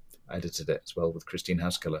introduction in there. I edited it as well with Christine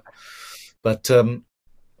Housekeller. But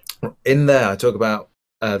in there, I talk about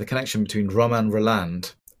the connection between Romain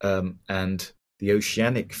Rolland and the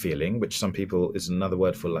oceanic feeling, which some people is another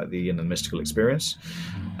word for like the inner mystical experience.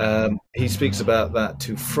 He speaks about that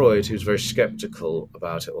to Freud, who's very skeptical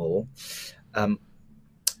about it all.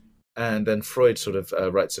 And then Freud sort of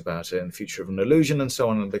writes about it in The Future of an Illusion and so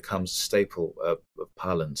on, and becomes a staple of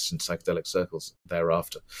parlance in psychedelic circles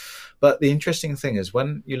thereafter. But the interesting thing is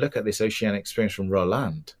when you look at this oceanic experience from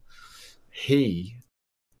Rolland, he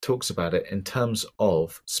talks about it in terms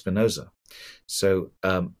of Spinoza. So,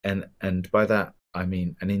 and by that, I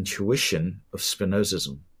mean an intuition of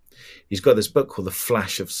Spinozism. He's got this book called The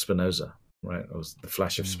Flash of Spinoza, right? Or The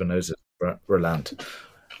Flash of Spinoza, Rolland.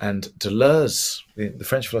 And Deleuze, the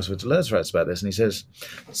French philosopher Deleuze, writes about this, and he says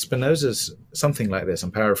Spinoza's something like this.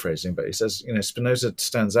 I'm paraphrasing, but he says, Spinoza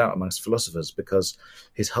stands out amongst philosophers because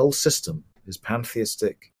his whole system, his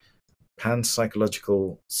pantheistic,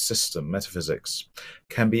 panpsychological system, metaphysics,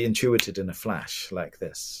 can be intuited in a flash like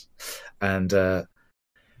this. And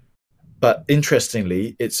but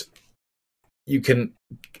interestingly, you can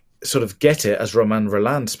sort of get it, as Romain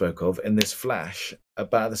Rolland spoke of, in this flash,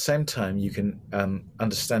 but at the same time you can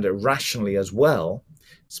understand it rationally as well.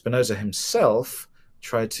 Spinoza himself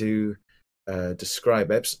tried to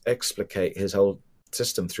explicate his whole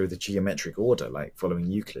system through the geometric order, like following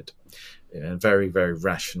Euclid, in a very, very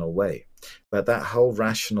rational way. But that whole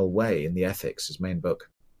rational way in the Ethics, his main book,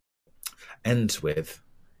 ends with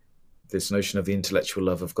this notion of the intellectual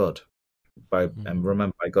love of God. And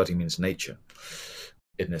remember, by God he means nature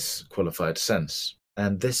in this qualified sense.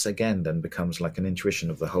 And this again then becomes like an intuition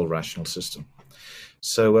of the whole rational system.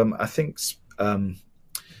 So I think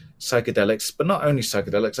psychedelics, but not only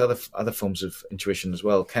psychedelics, other forms of intuition as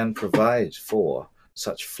well, can provide for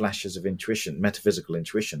such flashes of intuition, metaphysical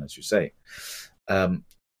intuition, as you say.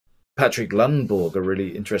 Patrick Lundborg, a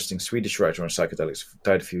really interesting Swedish writer on psychedelics,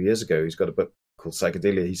 died a few years ago. He's got a book called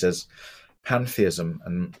Psychedelia. He says pantheism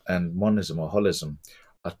and monism or holism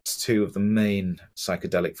are two of the main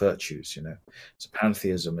psychedelic virtues. So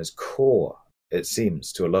pantheism is core, it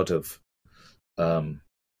seems, to a lot of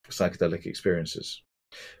psychedelic experiences.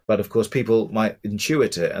 But of course, people might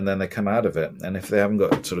intuit it and then they come out of it. And if they haven't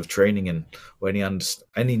got sort of training in or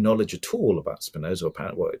any knowledge at all about Spinoza or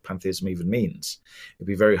what pantheism even means, it'd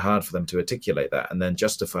be very hard for them to articulate that and then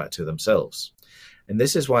justify it to themselves. And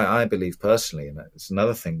this is why I believe personally, and it's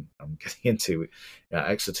another thing I'm getting into at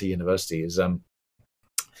Exeter University, is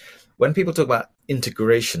when people talk about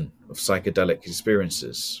integration of psychedelic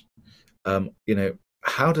experiences,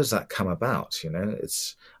 how does that come about?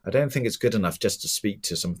 I don't think it's good enough just to speak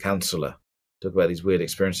to some counselor, talk about these weird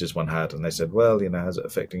experiences one had, and they said, well, how's it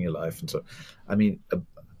affecting your life? And so,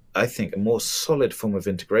 I think a more solid form of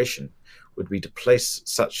integration would be to place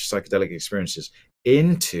such psychedelic experiences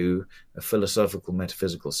into a philosophical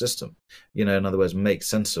metaphysical system. In other words, make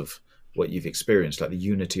sense of what you've experienced, like the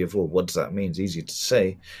unity of all. What does that mean? It's easy to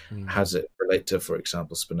say. How does it relate to, for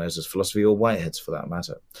example, Spinoza's philosophy, or Whitehead's for that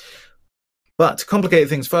matter? But to complicate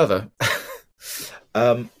things further,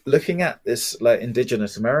 looking at this like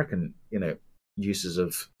indigenous American, uses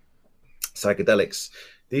of psychedelics,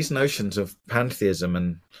 these notions of pantheism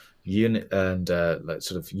and like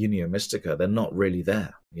sort of unio mystica, they're not really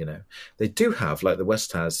there. They do have, like the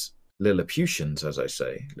West has, Lilliputians, as I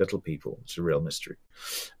say, little people. It's a real mystery,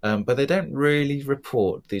 but they don't really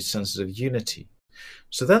report these senses of unity.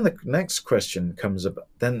 So then the next question comes up.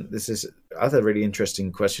 Then this is other really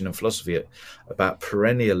interesting question in philosophy about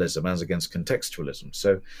perennialism as against contextualism.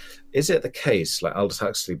 So is it the case, like Aldous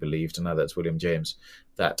Huxley believed, and now that's William James,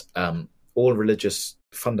 that all religious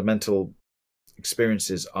fundamental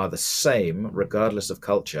experiences are the same regardless of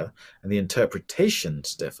culture, and the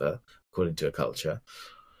interpretations differ according to a culture?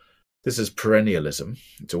 This is perennialism.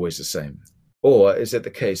 It's always the same. Or is it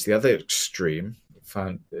the case, the other extreme,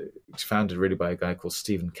 founded really by a guy called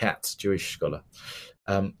Stephen Katz, Jewish scholar,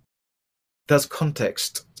 does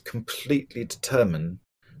context completely determine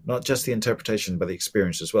not just the interpretation but the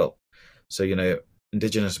experience as well? So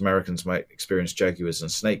indigenous Americans might experience jaguars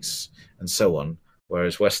and snakes and so on,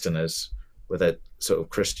 whereas Westerners with a sort of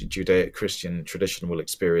Judeo-Christian tradition will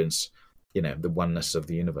experience the oneness of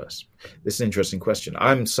the universe. This is an interesting question.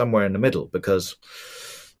 I'm somewhere in the middle because,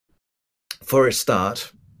 for a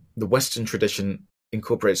start, the Western tradition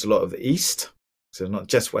incorporates a lot of the East, So not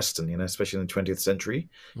just Western, especially in the 20th century.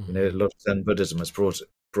 A lot of Zen Buddhism was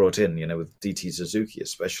brought in, with D.T. Suzuki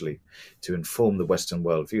especially, to inform the Western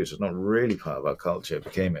worldview. So it's not really part of our culture. It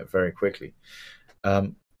became it very quickly.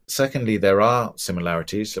 Secondly, there are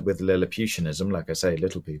similarities with Lilliputianism, like I say,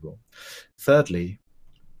 little people. Thirdly,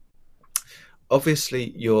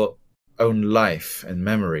 obviously your own life and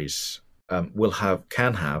memories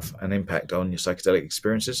can have an impact on your psychedelic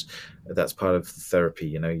experiences. That's part of therapy.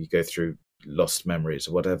 You go through lost memories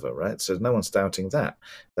or whatever, right? So no one's doubting that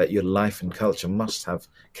your life and culture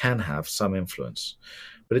can have some influence.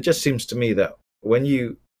 But it just seems to me that when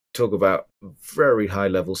you talk about very high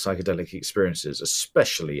level psychedelic experiences,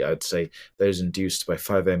 especially I'd say those induced by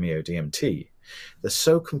 5-MeO-DMT, they're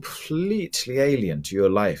so completely alien to your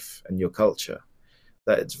life and your culture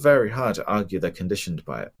that it's very hard to argue they're conditioned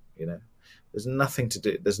by it. There's nothing to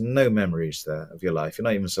do. There's no memories there of your life. You're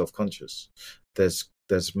not even self-conscious. There's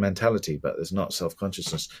mentality, but there's not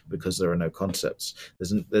self-consciousness because there are no concepts.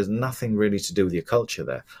 There's nothing really to do with your culture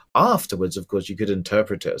there. Afterwards, of course, you could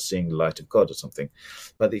interpret it as seeing the light of God or something,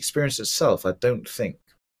 but the experience itself, I don't think,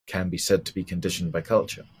 can be said to be conditioned by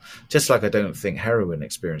culture. Just like I don't think heroin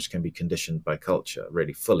experience can be conditioned by culture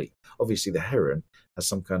really fully. Obviously, the heroin has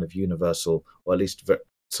some kind of universal, or at least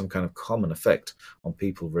some kind of common effect on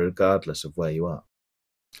people regardless of where you are.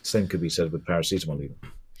 Same could be said with paracetamol even.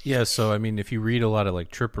 Yeah, so I mean, if you read a lot of like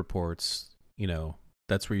trip reports,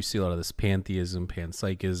 that's where you see a lot of this pantheism,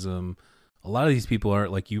 panpsychism. A lot of these people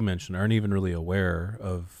aren't, like you mentioned, aren't even really aware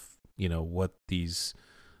of, what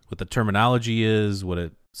the terminology is, what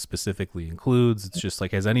it specifically includes. It's just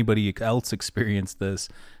like, has anybody else experienced this?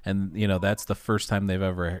 And, that's the first time they've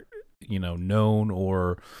ever, known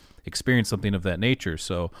or experienced something of that nature.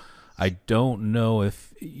 So I don't know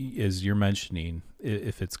if, as you're mentioning,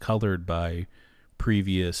 if it's colored by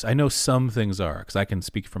previous. I know some things are, because I can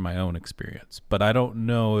speak from my own experience, but I don't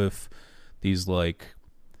know if these like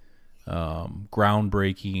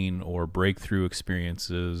groundbreaking or breakthrough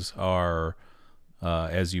experiences are,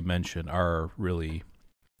 as you mentioned, are really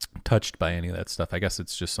touched by any of that stuff. I guess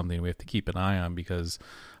it's just something we have to keep an eye on, because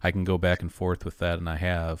I can go back and forth with that, and I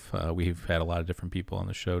have. We've had a lot of different people on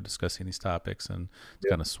the show discussing these topics, and it's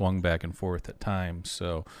kind of swung back and forth at times.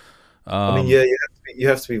 So you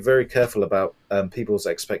have to be very careful about people's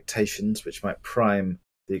expectations, which might prime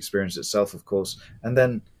the experience itself, of course, and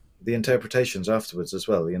then the interpretations afterwards as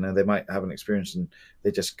well. They might have an experience and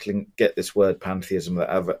they just get this word pantheism that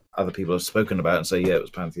other people have spoken about and say, yeah, it was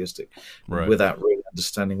pantheistic, right, without really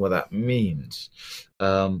understanding what that means.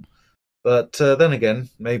 But then again,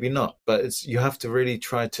 maybe not. But you have to really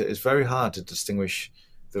try to. It's very hard to distinguish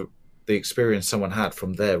the experience someone had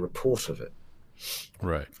from their report of it.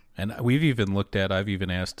 Right. And I've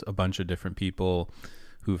even asked a bunch of different people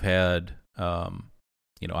who've had,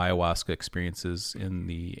 ayahuasca experiences in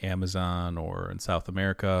the Amazon or in South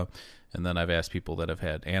America. And then I've asked people that have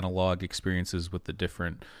had analog experiences with the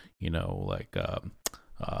different, Peganum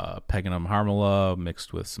harmala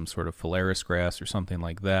mixed with some sort of phalaris grass or something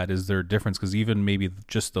like that. Is there a difference? Because even maybe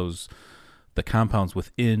just the compounds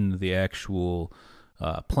within the actual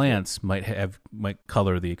plants might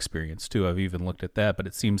color the experience too. I've even looked at that, but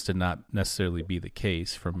it seems to not necessarily be the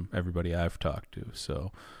case from everybody I've talked to.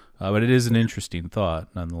 So, but it is an interesting thought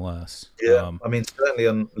nonetheless. Yeah, certainly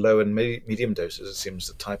on low and medium doses, it seems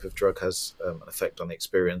the type of drug has an effect on the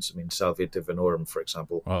experience. Salvia divinorum, for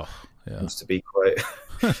example, seems to be quite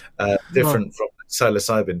different from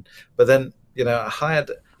psilocybin. But then,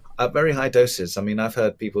 at very high doses, I've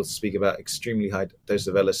heard people speak about extremely high doses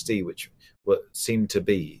of LSD, which what seem to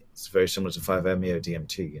be, it's very similar to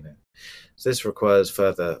 5-MeO-DMT, So this requires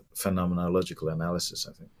further phenomenological analysis,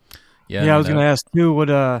 I think. Yeah, I was going to ask too,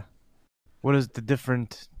 what does the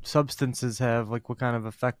different substances have? Like, what kind of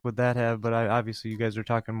effect would that have? But obviously you guys are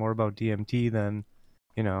talking more about DMT than,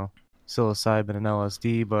 psilocybin and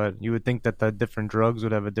LSD, but you would think that the different drugs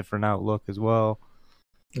would have a different outlook as well.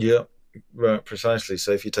 Yeah, right, precisely.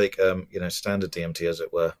 So if you take, standard DMT, as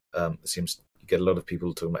it were, it seems you get a lot of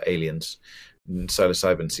people talking about aliens. And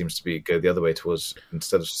psilocybin seems to go the other way towards,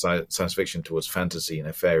 instead of science fiction, towards fantasy,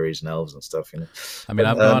 fairies and elves and stuff. I've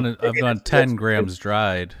gone 10 grams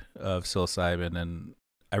dried of psilocybin, and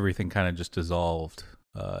everything kind of just dissolved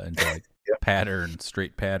into like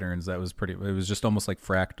straight patterns. It was just almost like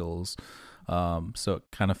fractals. So it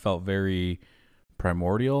kind of felt very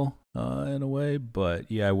primordial in a way,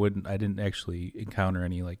 but yeah, I didn't actually encounter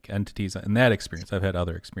any like entities in that experience. I've had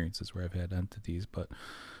other experiences where I've had entities, but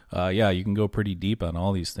you can go pretty deep on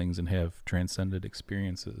all these things and have transcended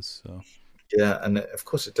experiences. So yeah, and of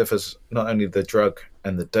course it differs not only the drug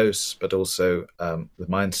and the dose, but also the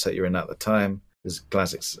mindset you're in at the time, There's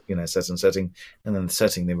classics, set and setting, and then the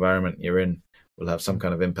setting, the environment you're in, will have some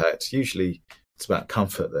kind of impact. Usually, it's about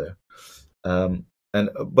comfort, though.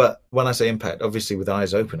 But when I say impact, obviously with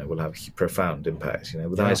eyes open, it will have profound impact.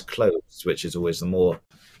 With eyes closed, which is always the more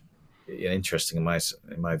interesting in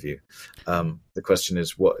my view. The question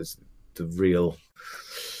is, what is the real?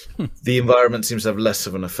 The environment seems to have less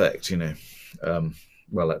of an effect.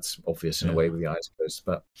 Well, that's obvious in a way with the eyes closed,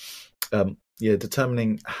 but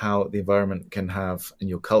determining how the environment can have, and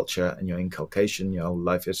your culture and your inculcation, your whole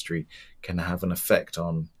life history can have an effect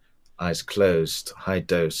on eyes closed, high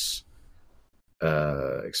dose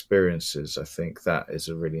experiences. I think that is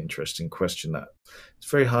a really interesting question that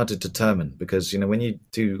it's very hard to determine, because when you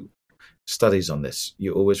do studies on this,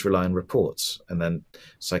 you always rely on reports, and then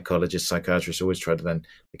psychologists, psychiatrists always try to then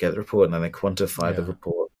get the report and then they quantify the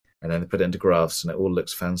report and then they put it into graphs and it all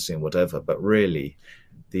looks fancy and whatever. But really,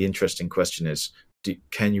 the interesting question is,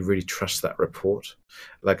 can you really trust that report?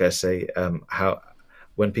 Like I say,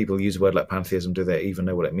 when people use a word like pantheism, do they even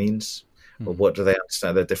know what it means? Or what do they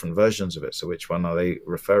understand? There are different versions of it. So which one are they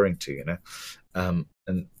referring to,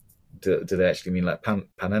 and do they actually mean like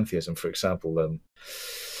panentheism, for example?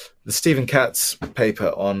 The Stephen Katz paper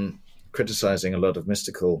on criticizing a lot of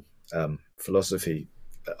mystical philosophy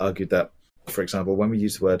argued that, for example, when we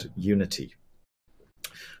use the word unity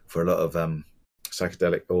for a lot of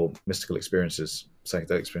psychedelic or mystical experiences,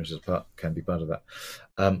 psychedelic experiences can be part of that.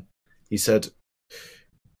 He said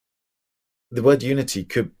the word unity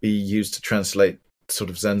could be used to translate sort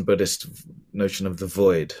of Zen Buddhist notion of the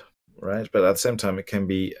void, right? But at the same time, it can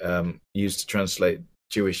be used to translate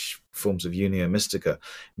Jewish forms of unio mystica. And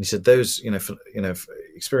he said those,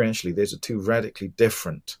 experientially, those are two radically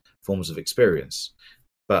different forms of experience,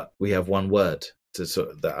 but we have one word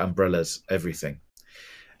that umbrellas everything.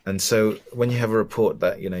 And so when you have a report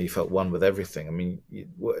that you felt one with everything, I mean,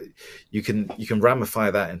 you can ramify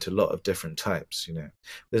that into a lot of different types.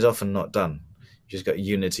 There's often not done. You just got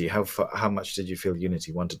unity. How much did you feel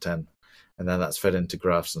unity? 1 to 10, and then that's fed into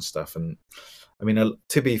graphs and stuff. And I mean,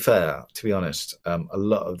 to be honest, a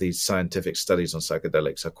lot of these scientific studies on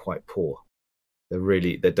psychedelics are quite poor. They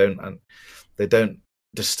don't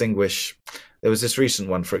distinguish. There was this recent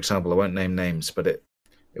one, for example. I won't name names, but it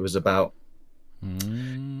was about.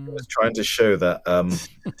 It was trying to show that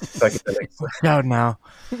psychedelics. Out now.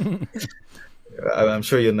 I'm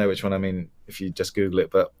sure you'll know which one I mean if you just Google it.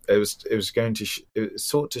 But it was going to it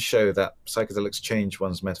sought to show that psychedelics change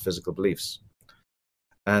one's metaphysical beliefs,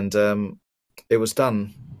 and it was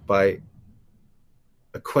done by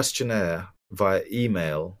a questionnaire via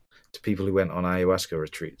email to people who went on ayahuasca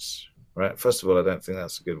retreats. Right. First of all, I don't think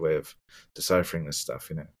that's a good way of deciphering this stuff.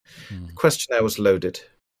 The questionnaire was loaded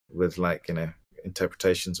with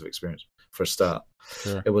interpretations of experience for a start.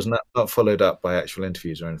 Sure. It was not followed up by actual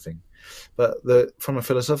interviews or anything. But from a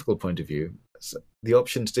philosophical point of view, the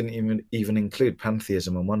options didn't even include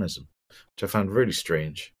pantheism and monism, which I found really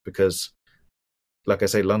strange because, like I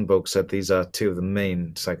say, Lundborg said these are two of the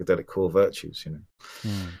main psychedelic core virtues.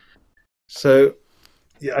 So,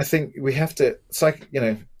 I think we have to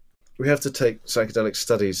we have to take psychedelic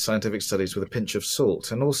studies, scientific studies, with a pinch of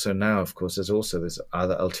salt. And also now, of course, there's also this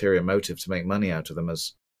other ulterior motive to make money out of them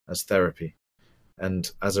as therapy. And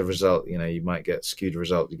as a result, you might get skewed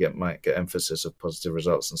result. Might get emphasis of positive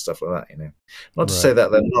results and stuff like that. Not to say that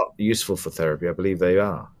they're not useful for therapy. I believe they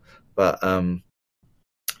are, but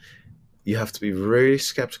you have to be really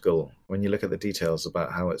skeptical when you look at the details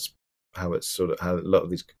about how a lot of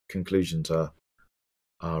these conclusions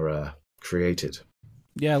are created.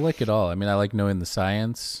 Yeah, I like it all. I mean, I like knowing the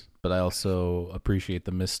science, but I also appreciate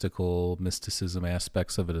the mysticism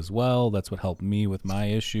aspects of it as well. That's what helped me with my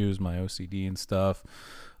issues, my OCD and stuff.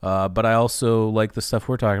 But I also like the stuff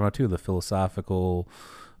we're talking about too, the philosophical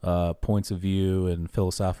points of view and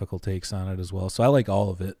philosophical takes on it as well. So I like all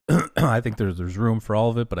of it. I think there's room for all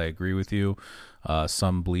of it, but I agree with you.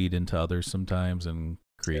 Some bleed into others sometimes and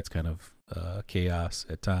creates kind of chaos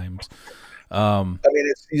at times. I mean,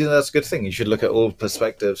 that's a good thing. You should look at all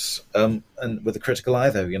perspectives, and with a critical eye,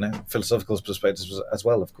 though. Philosophical perspectives as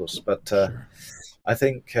well, of course. But sure. I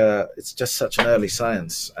think it's just such an early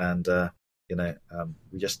science, and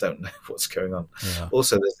we just don't know what's going on. Yeah.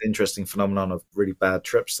 Also, there's the interesting phenomenon of really bad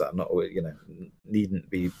trips that are not, needn't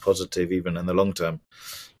be positive even in the long term.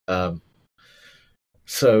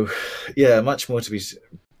 So, yeah, much more to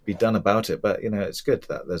be done about it. But it's good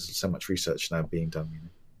that there's so much research now being done.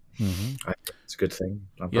 Mm-hmm. It's a good thing.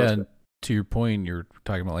 And to your point, you're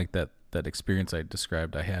talking about like that experience I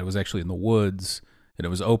described I had was actually in the woods, and it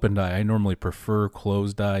was open eye. I normally prefer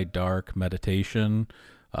closed eye, dark meditation.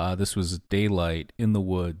 This was daylight in the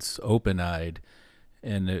woods, open eyed,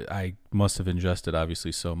 I must have ingested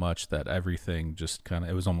obviously so much that everything just kind of,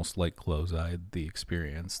 it was almost like close-eyed, the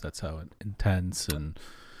experience. That's how intense and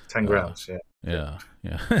 10 grams, yeah.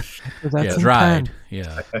 That's dried.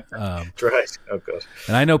 intense. Yeah. Dried. Oh god.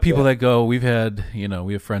 And I know people that go, we have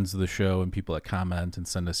friends of the show and people that comment and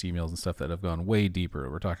send us emails and stuff that have gone way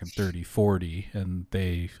deeper. We're talking 30, 40, and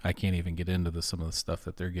I can't even get into some of the stuff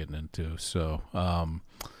that they're getting into. So, I've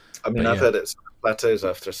heard it plateaus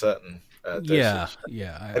after a certain dosage.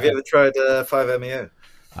 Yeah. Have you ever tried 5-MeO?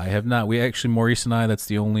 I have not. We actually, Maurice and I, that's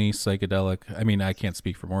the only psychedelic. I mean, I can't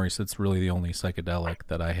speak for Maurice. That's really the only psychedelic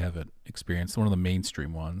that I haven't experienced. One of the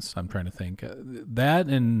mainstream ones. I'm trying to think. That,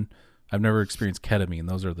 and I've never experienced ketamine.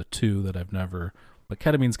 Those are the two that I've never. But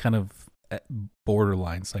ketamine's kind of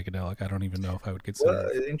borderline psychedelic. I don't even know if I would consider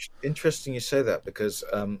it. Interesting you say that, because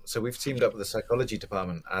so we've teamed up with the psychology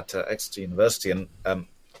department at Exeter University, and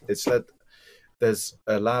there's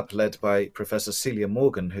a lab led by Professor Celia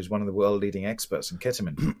Morgan, who's one of the world-leading experts in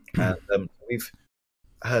ketamine. And we've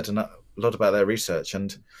heard a lot about their research.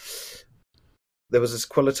 And there was this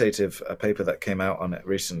qualitative paper that came out on it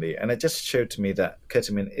recently, and it just showed to me that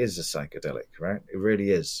ketamine is a psychedelic, right? It really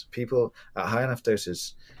is. People, at high enough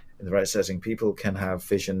doses, in the right setting, people can have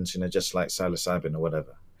visions, just like psilocybin or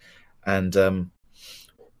whatever. And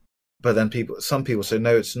but then some people say,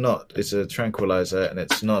 no, it's not. It's a tranquilizer, and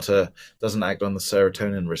it's not doesn't act on the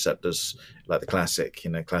serotonin receptors like the classic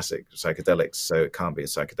psychedelics, so it can't be a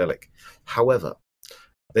psychedelic. However,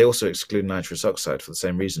 they also exclude nitrous oxide for the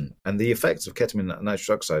same reason. And the effects of ketamine and nitrous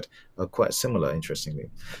oxide are quite similar, interestingly.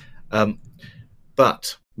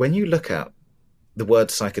 But when you look at the word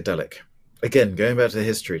psychedelic, again, going back to the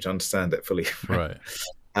history to understand it fully, right?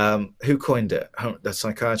 Who coined it? The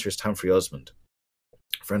psychiatrist Humphrey Osmond,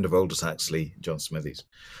 friend of Aldous Huxley, John Smithies.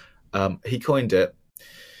 He coined it.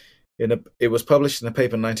 It was published in a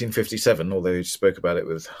paper in 1957, although he spoke about it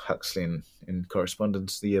with Huxley in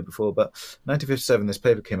correspondence the year before. But 1957, this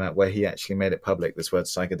paper came out where he actually made it public, this word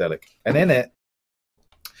psychedelic. And in it,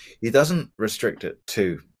 he doesn't restrict it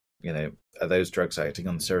to, those drugs acting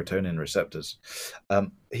on serotonin receptors.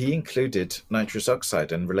 He included nitrous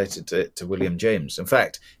oxide and related it to William James. In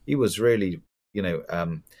fact, he was really,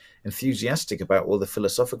 enthusiastic about all the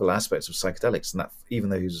philosophical aspects of psychedelics, and that,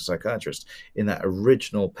 even though he was a psychiatrist, in that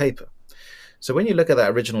original paper. So when you look at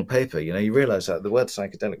that original paper, you realize that the word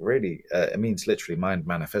psychedelic really it means literally mind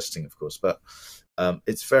manifesting, of course, but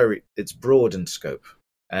it's broad in scope.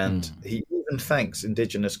 And he even thanks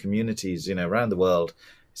indigenous communities, around the world.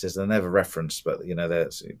 He says they're never referenced, but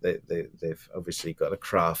they've obviously got a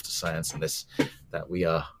craft, a science in this that we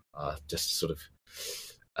are just sort of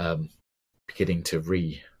beginning to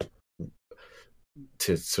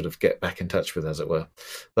sort of get back in touch with, as it were.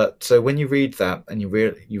 But so when you read that and you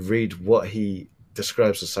read what he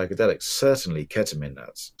describes as psychedelics, certainly ketamine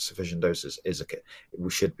at sufficient doses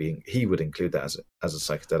he would include that as a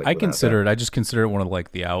psychedelic. I just consider it one of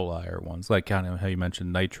like the outlier ones, like kind of how you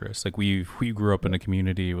mentioned nitrous. Like we grew up in a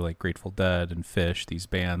community with like Grateful Dead and Fish, these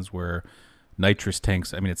bands where nitrous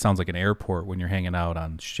tanks. I mean, it sounds like an airport when you're hanging out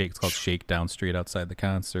on it's called Shakedown Street outside the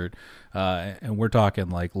concert, and we're talking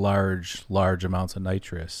like large amounts of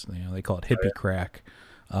nitrous. They call it hippie crack,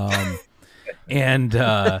 and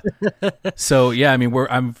so yeah. I mean,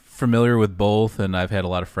 I'm familiar with both, and I've had a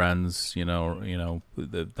lot of friends,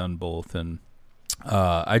 that've done both, and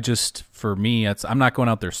for me, I'm not going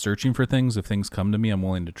out there searching for things. If things come to me, I'm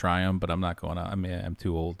willing to try them, but I'm not going out. I mean, I'm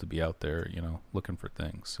too old to be out there, looking for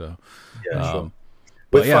things. So, sure.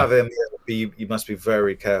 With 5-MeO, you must be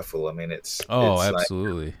very careful. I mean, it's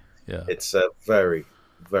absolutely, it's very,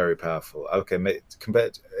 very powerful. Okay,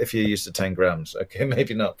 compared if you're used to 10 grams, okay,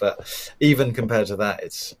 maybe not, but even compared to that,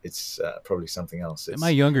 it's probably something else. In my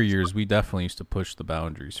younger years, we definitely used to push the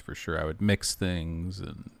boundaries for sure. I would mix things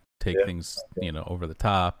and take things, over the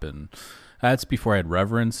top, and that's before I had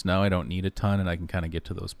reverence. Now I don't need a ton, and I can kind of get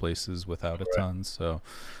to those places without a ton. So,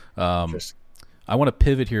 I want to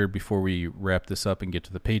pivot here before we wrap this up and get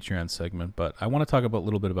to the Patreon segment. But I want to talk a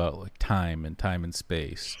little bit about like time and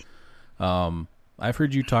space. I've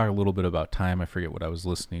heard you talk a little bit about time. I forget what I was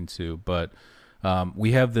listening to, but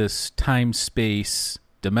we have this time-space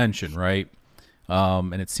dimension, right?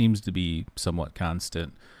 And it seems to be somewhat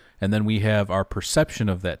constant. And then we have our perception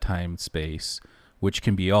of that time space, which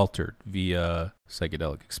can be altered via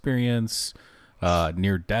psychedelic experience,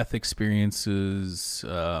 near-death experiences,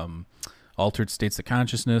 altered states of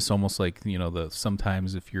consciousness, almost like,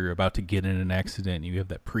 sometimes if you're about to get in an accident, you have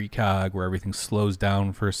that precog where everything slows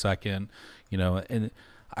down for a second, and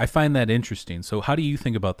I find that interesting. So how do you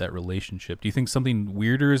think about that relationship? Do you think something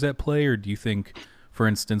weirder is at play, or do you think, for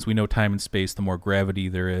instance, we know time and space, the more gravity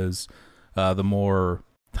there is, the more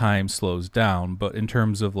time slows down. But in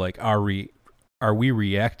terms of like, are we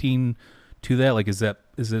reacting to that? Like, is it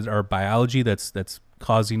our biology that's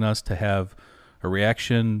causing us to have a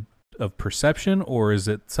reaction of perception, or is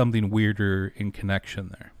it something weirder in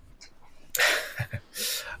connection there?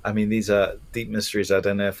 I mean, these are deep mysteries. I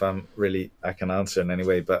don't know if I can answer in any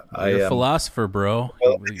way, but You're a philosopher, bro.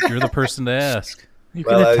 Well, you're the person to ask.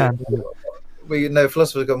 Philosophers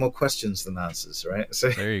have got more questions than answers, right? So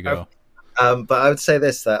there you go. But I would say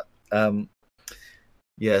this, that so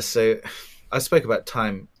I spoke about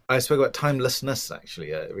time. I spoke about timelessness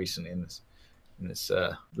actually recently in this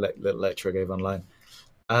little lecture I gave online.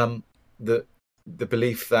 The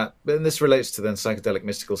belief that, and this relates to then psychedelic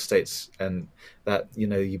mystical states, and that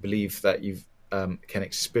you believe that you can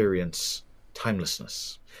experience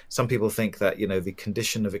timelessness. Some people think that the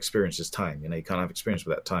condition of experience is time. You can't have experience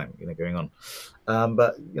without time. Going on,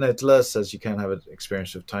 but Deleuze says you can have an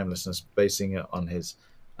experience of timelessness, basing it on his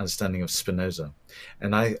understanding of Spinoza.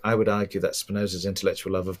 And I would argue that Spinoza's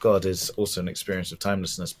intellectual love of God is also an experience of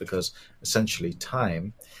timelessness, because essentially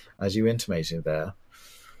time, as you intimated there,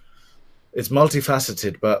 it's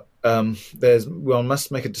multifaceted, but one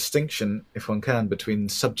must make a distinction, if one can, between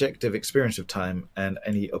subjective experience of time and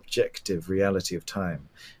any objective reality of time.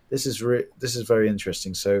 This is very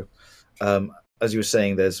interesting. So, as you were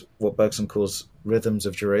saying, there's what Bergson calls rhythms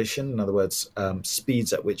of duration. In other words,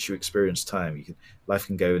 speeds at which you experience time. Life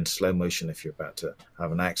can go in slow motion if you're about to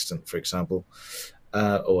have an accident, for example,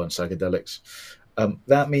 or on psychedelics.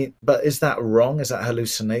 But is that wrong? Is that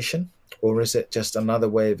hallucination? Or is it just another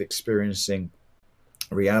way of experiencing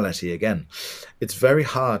reality again? It's very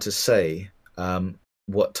hard to say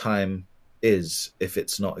what time is if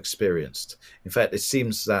it's not experienced. In fact, it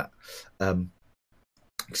seems that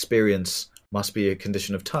experience must be a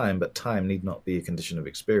condition of time, but time need not be a condition of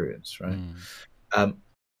experience, right?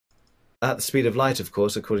 At the speed of light, of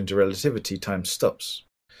course, according to relativity, time stops.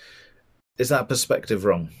 Is that perspective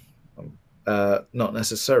wrong? Not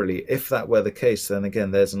necessarily. If that were the case, then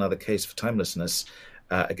again, there's another case for timelessness.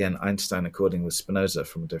 Again, Einstein according with Spinoza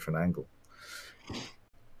from a different angle.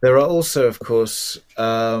 There are also, of course,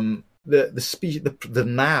 the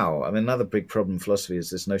now. I mean, another big problem in philosophy is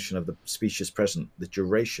this notion of the specious present, the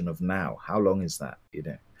duration of now. How long is that?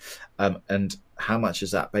 And how much is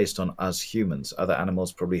that based on us humans? Other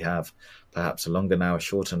animals probably have perhaps a longer now, a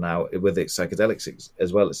shorter now. With the psychedelics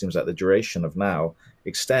as well, it seems like the duration of now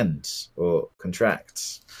extends or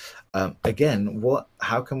contracts. Again,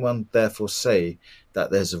 how can one therefore say that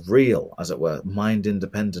there's a real, as it were,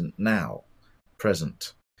 mind-independent now,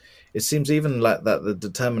 present? It seems even like that the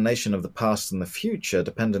determination of the past and the future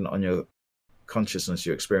dependent on your consciousness,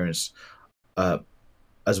 your experience,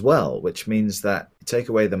 as well, which means that you take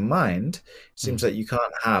away the mind, it seems that you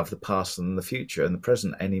can't have the past and the future and the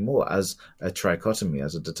present anymore as a trichotomy,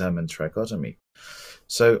 as a determined trichotomy.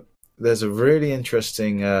 So there's a really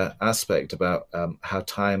interesting aspect about how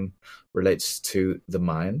time relates to the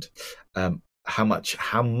mind. How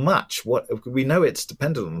much, what we know it's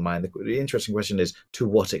dependent on the mind. The interesting question is to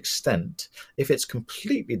what extent. If it's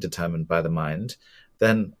completely determined by the mind,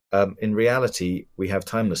 then in reality we have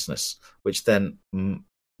timelessness, which then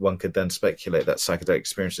one could then speculate that psychedelic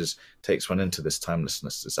experiences takes one into this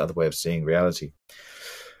timelessness, this other way of seeing reality.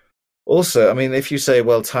 Also, I mean, if you say,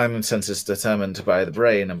 well, time and sense is determined by the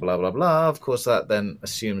brain and blah, blah, blah, of course, that then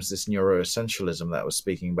assumes this neuroessentialism that I was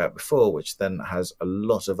speaking about before, which then has a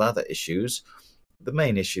lot of other issues. The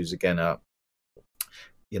main issues, again, are,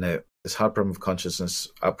 this hard problem of consciousness,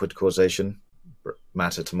 upward causation,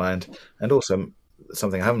 matter to mind, and also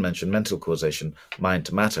something I haven't mentioned, mental causation, mind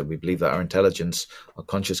to matter. We believe that our intelligence, our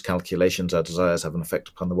conscious calculations, our desires have an effect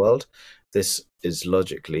upon the world. This is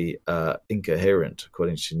logically incoherent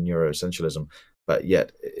according to neuroessentialism, but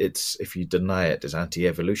yet if you deny it, it's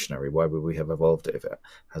anti-evolutionary. Why would we have evolved it if it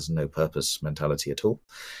has no purpose mentality at all?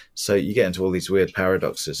 So you get into all these weird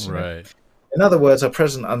paradoxes. Right. In other words, our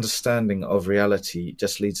present understanding of reality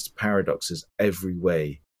just leads to paradoxes every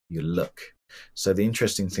way you look. So the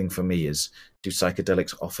interesting thing for me is, do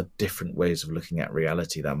psychedelics offer different ways of looking at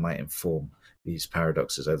reality that might inform these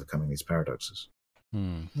paradoxes, overcoming these paradoxes?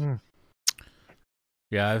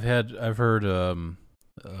 Yeah, I've heard a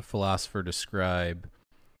philosopher describe,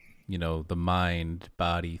 the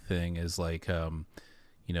mind-body thing as like,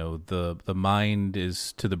 the mind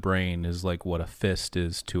is to the brain is like what a fist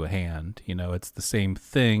is to a hand. It's the same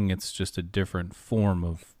thing. It's just a different form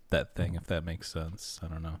of that thing, if that makes sense. I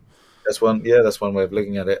don't know. That's one way of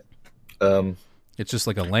looking at it. It's just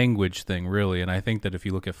like a language thing, really. And I think that if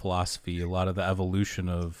you look at philosophy, a lot of the evolution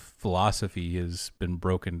of philosophy has been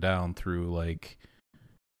broken down through like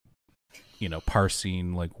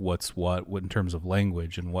parsing like what's what in terms of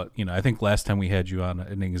language and what, I think last time we had you on,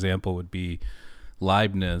 an example would be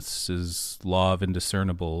Leibniz's law of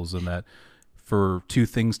indiscernibles, and that for two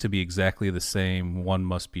things to be exactly the same, one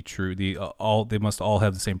must be true. They must all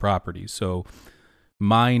have the same properties. So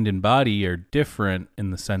mind and body are different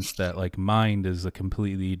in the sense that like mind is a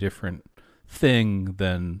completely different thing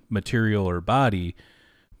than material or body,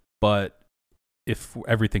 but if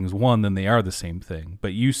everything's one, then they are the same thing.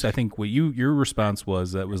 But I think what your response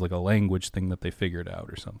was that was like a language thing that they figured out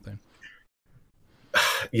or something.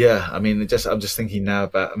 Yeah, I mean, I'm just thinking now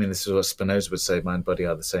about. I mean, this is what Spinoza would say: mind, body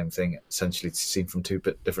are the same thing, essentially seen from two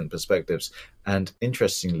different perspectives. And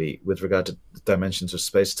interestingly, with regard to the dimensions of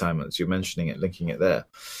space-time, as you're mentioning it, linking it there,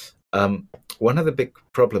 one of the big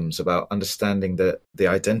problems about understanding the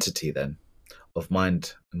identity then of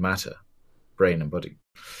mind and matter, brain and body,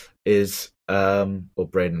 is or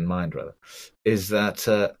brain and mind rather, is that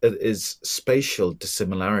it is spatial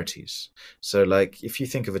dissimilarities. So like if you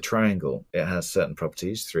think of a triangle, it has certain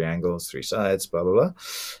properties, 3 angles, 3 sides, blah, blah,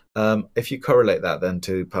 blah. If you correlate that then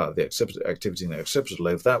to part of the activity in the occipital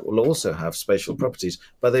lobe, that will also have spatial properties,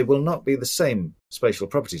 but they will not be the same spatial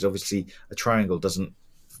properties. Obviously, a triangle doesn't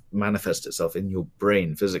manifest itself in your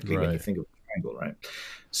brain physically when you think of a triangle, right?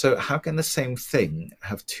 So how can the same thing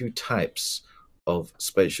have 2 types of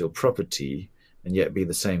spatial property and yet be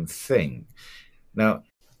the same thing? Now,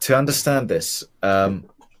 to understand this, so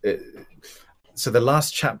the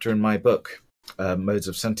last chapter in my book, Modes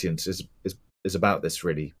of Sentience, is about this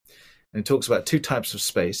really, and it talks about 2 types of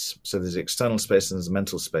space. So there's external space and there's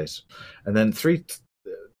mental space, and then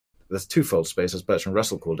there's twofold space, as Bertrand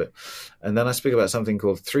Russell called it. And then I speak about something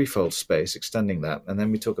called threefold space, extending that. And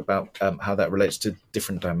then we talk about how that relates to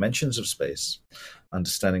different dimensions of space,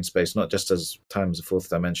 understanding space, not just as time as a 4th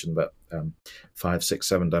dimension, but 5, 6,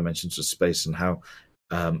 7 dimensions of space, and how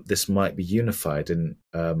this might be unified in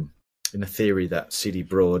a theory that C.D.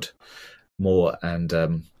 Broad, Moore,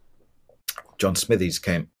 and John Smithies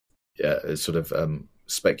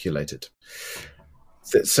speculated.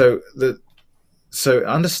 So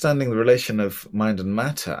understanding the relation of mind and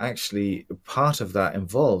matter, actually part of that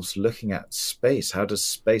involves looking at space. How does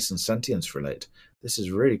space and sentience relate? This is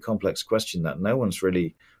a really complex question that no one's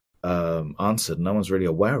really answered, no one's really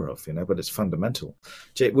aware of, but it's fundamental.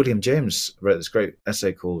 William James wrote this great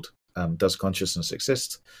essay called Does Consciousness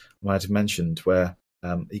Exist? I might have mentioned, where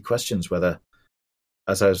he questions whether,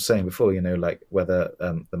 as I was saying before, whether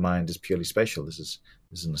the mind is purely spatial. This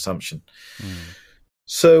is an assumption.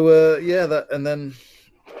 So and then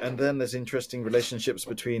there's interesting relationships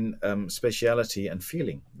between spatiality and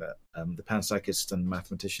feeling that the panpsychist and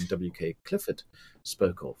mathematician W.K. Clifford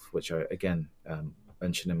spoke of, which I again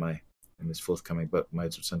mention in this forthcoming book,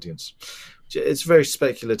 Modes of Sentience. It's a very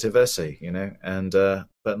speculative essay, and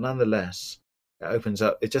but nonetheless, it opens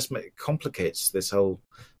up. It just complicates this whole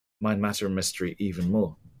mind, matter, and mystery even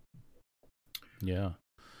more. Yeah.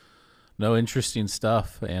 No, interesting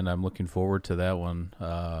stuff, and I'm looking forward to that one.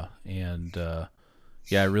 I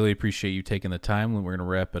really appreciate you taking the time. We're going to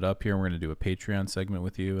wrap it up here. We're going to do a Patreon segment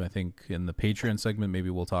with you. I think in the Patreon segment,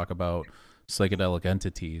 maybe we'll talk about psychedelic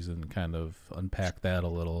entities and kind of unpack that a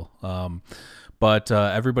little. But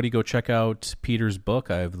everybody go check out Peter's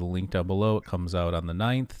book. I have the link down below. It comes out on the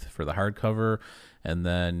 9th for the hardcover, and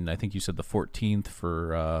then I think you said the 14th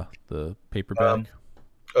for the paperback.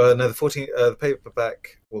 No, the 14th. The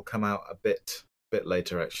paperback will come out a bit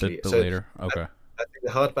later, actually. Bit later. Okay. I think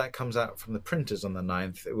the hardback comes out from the printers on the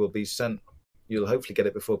 9th. It will be sent. You'll hopefully get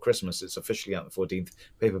it before Christmas. It's officially out the 14th.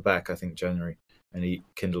 Paperback, I think, January, and the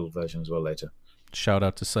Kindle version as well later. Shout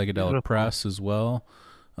out to Psychedelic Press as well.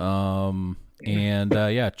 Check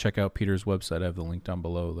out Peter's website. I have the link down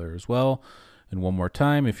below there as well. And one more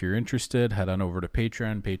time, if you're interested, head on over to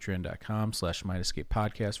Patreon, patreon.com/MindEscape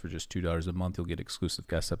Podcast. For just $2 a month, you'll get exclusive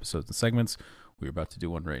guest episodes and segments. We're about to do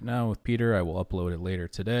one right now with Peter. I will upload it later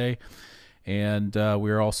today. And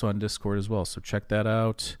we're also on Discord as well, so check that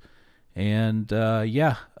out. And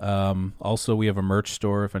also we have a merch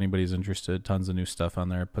store if anybody's interested. Tons of new stuff on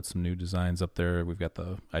there. Put some new designs up there. We've got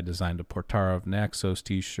I designed a Portarov Naxos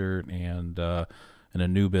t-shirt and an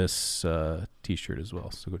Anubis t-shirt as well,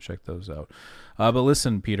 so go check those out. But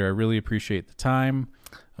listen, Peter, I really appreciate the time.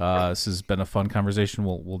 This has been a fun conversation.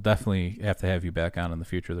 We'll definitely have to have you back on in the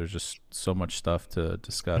future. There's just so much stuff to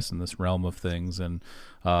discuss in this realm of things, and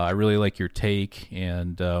I really like your take,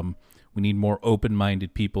 and we need more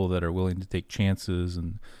open-minded people that are willing to take chances,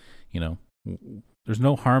 and there's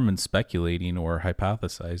no harm in speculating or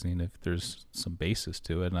hypothesizing if there's some basis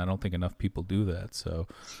to it, and I don't think enough people do that, so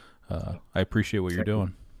I appreciate what you're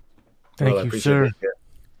doing. Thank you, sir.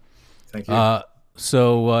 Thank you.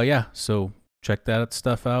 So check that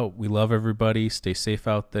stuff out. We love everybody. Stay safe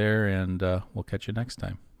out there, and we'll catch you next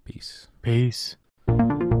time. Peace. Peace.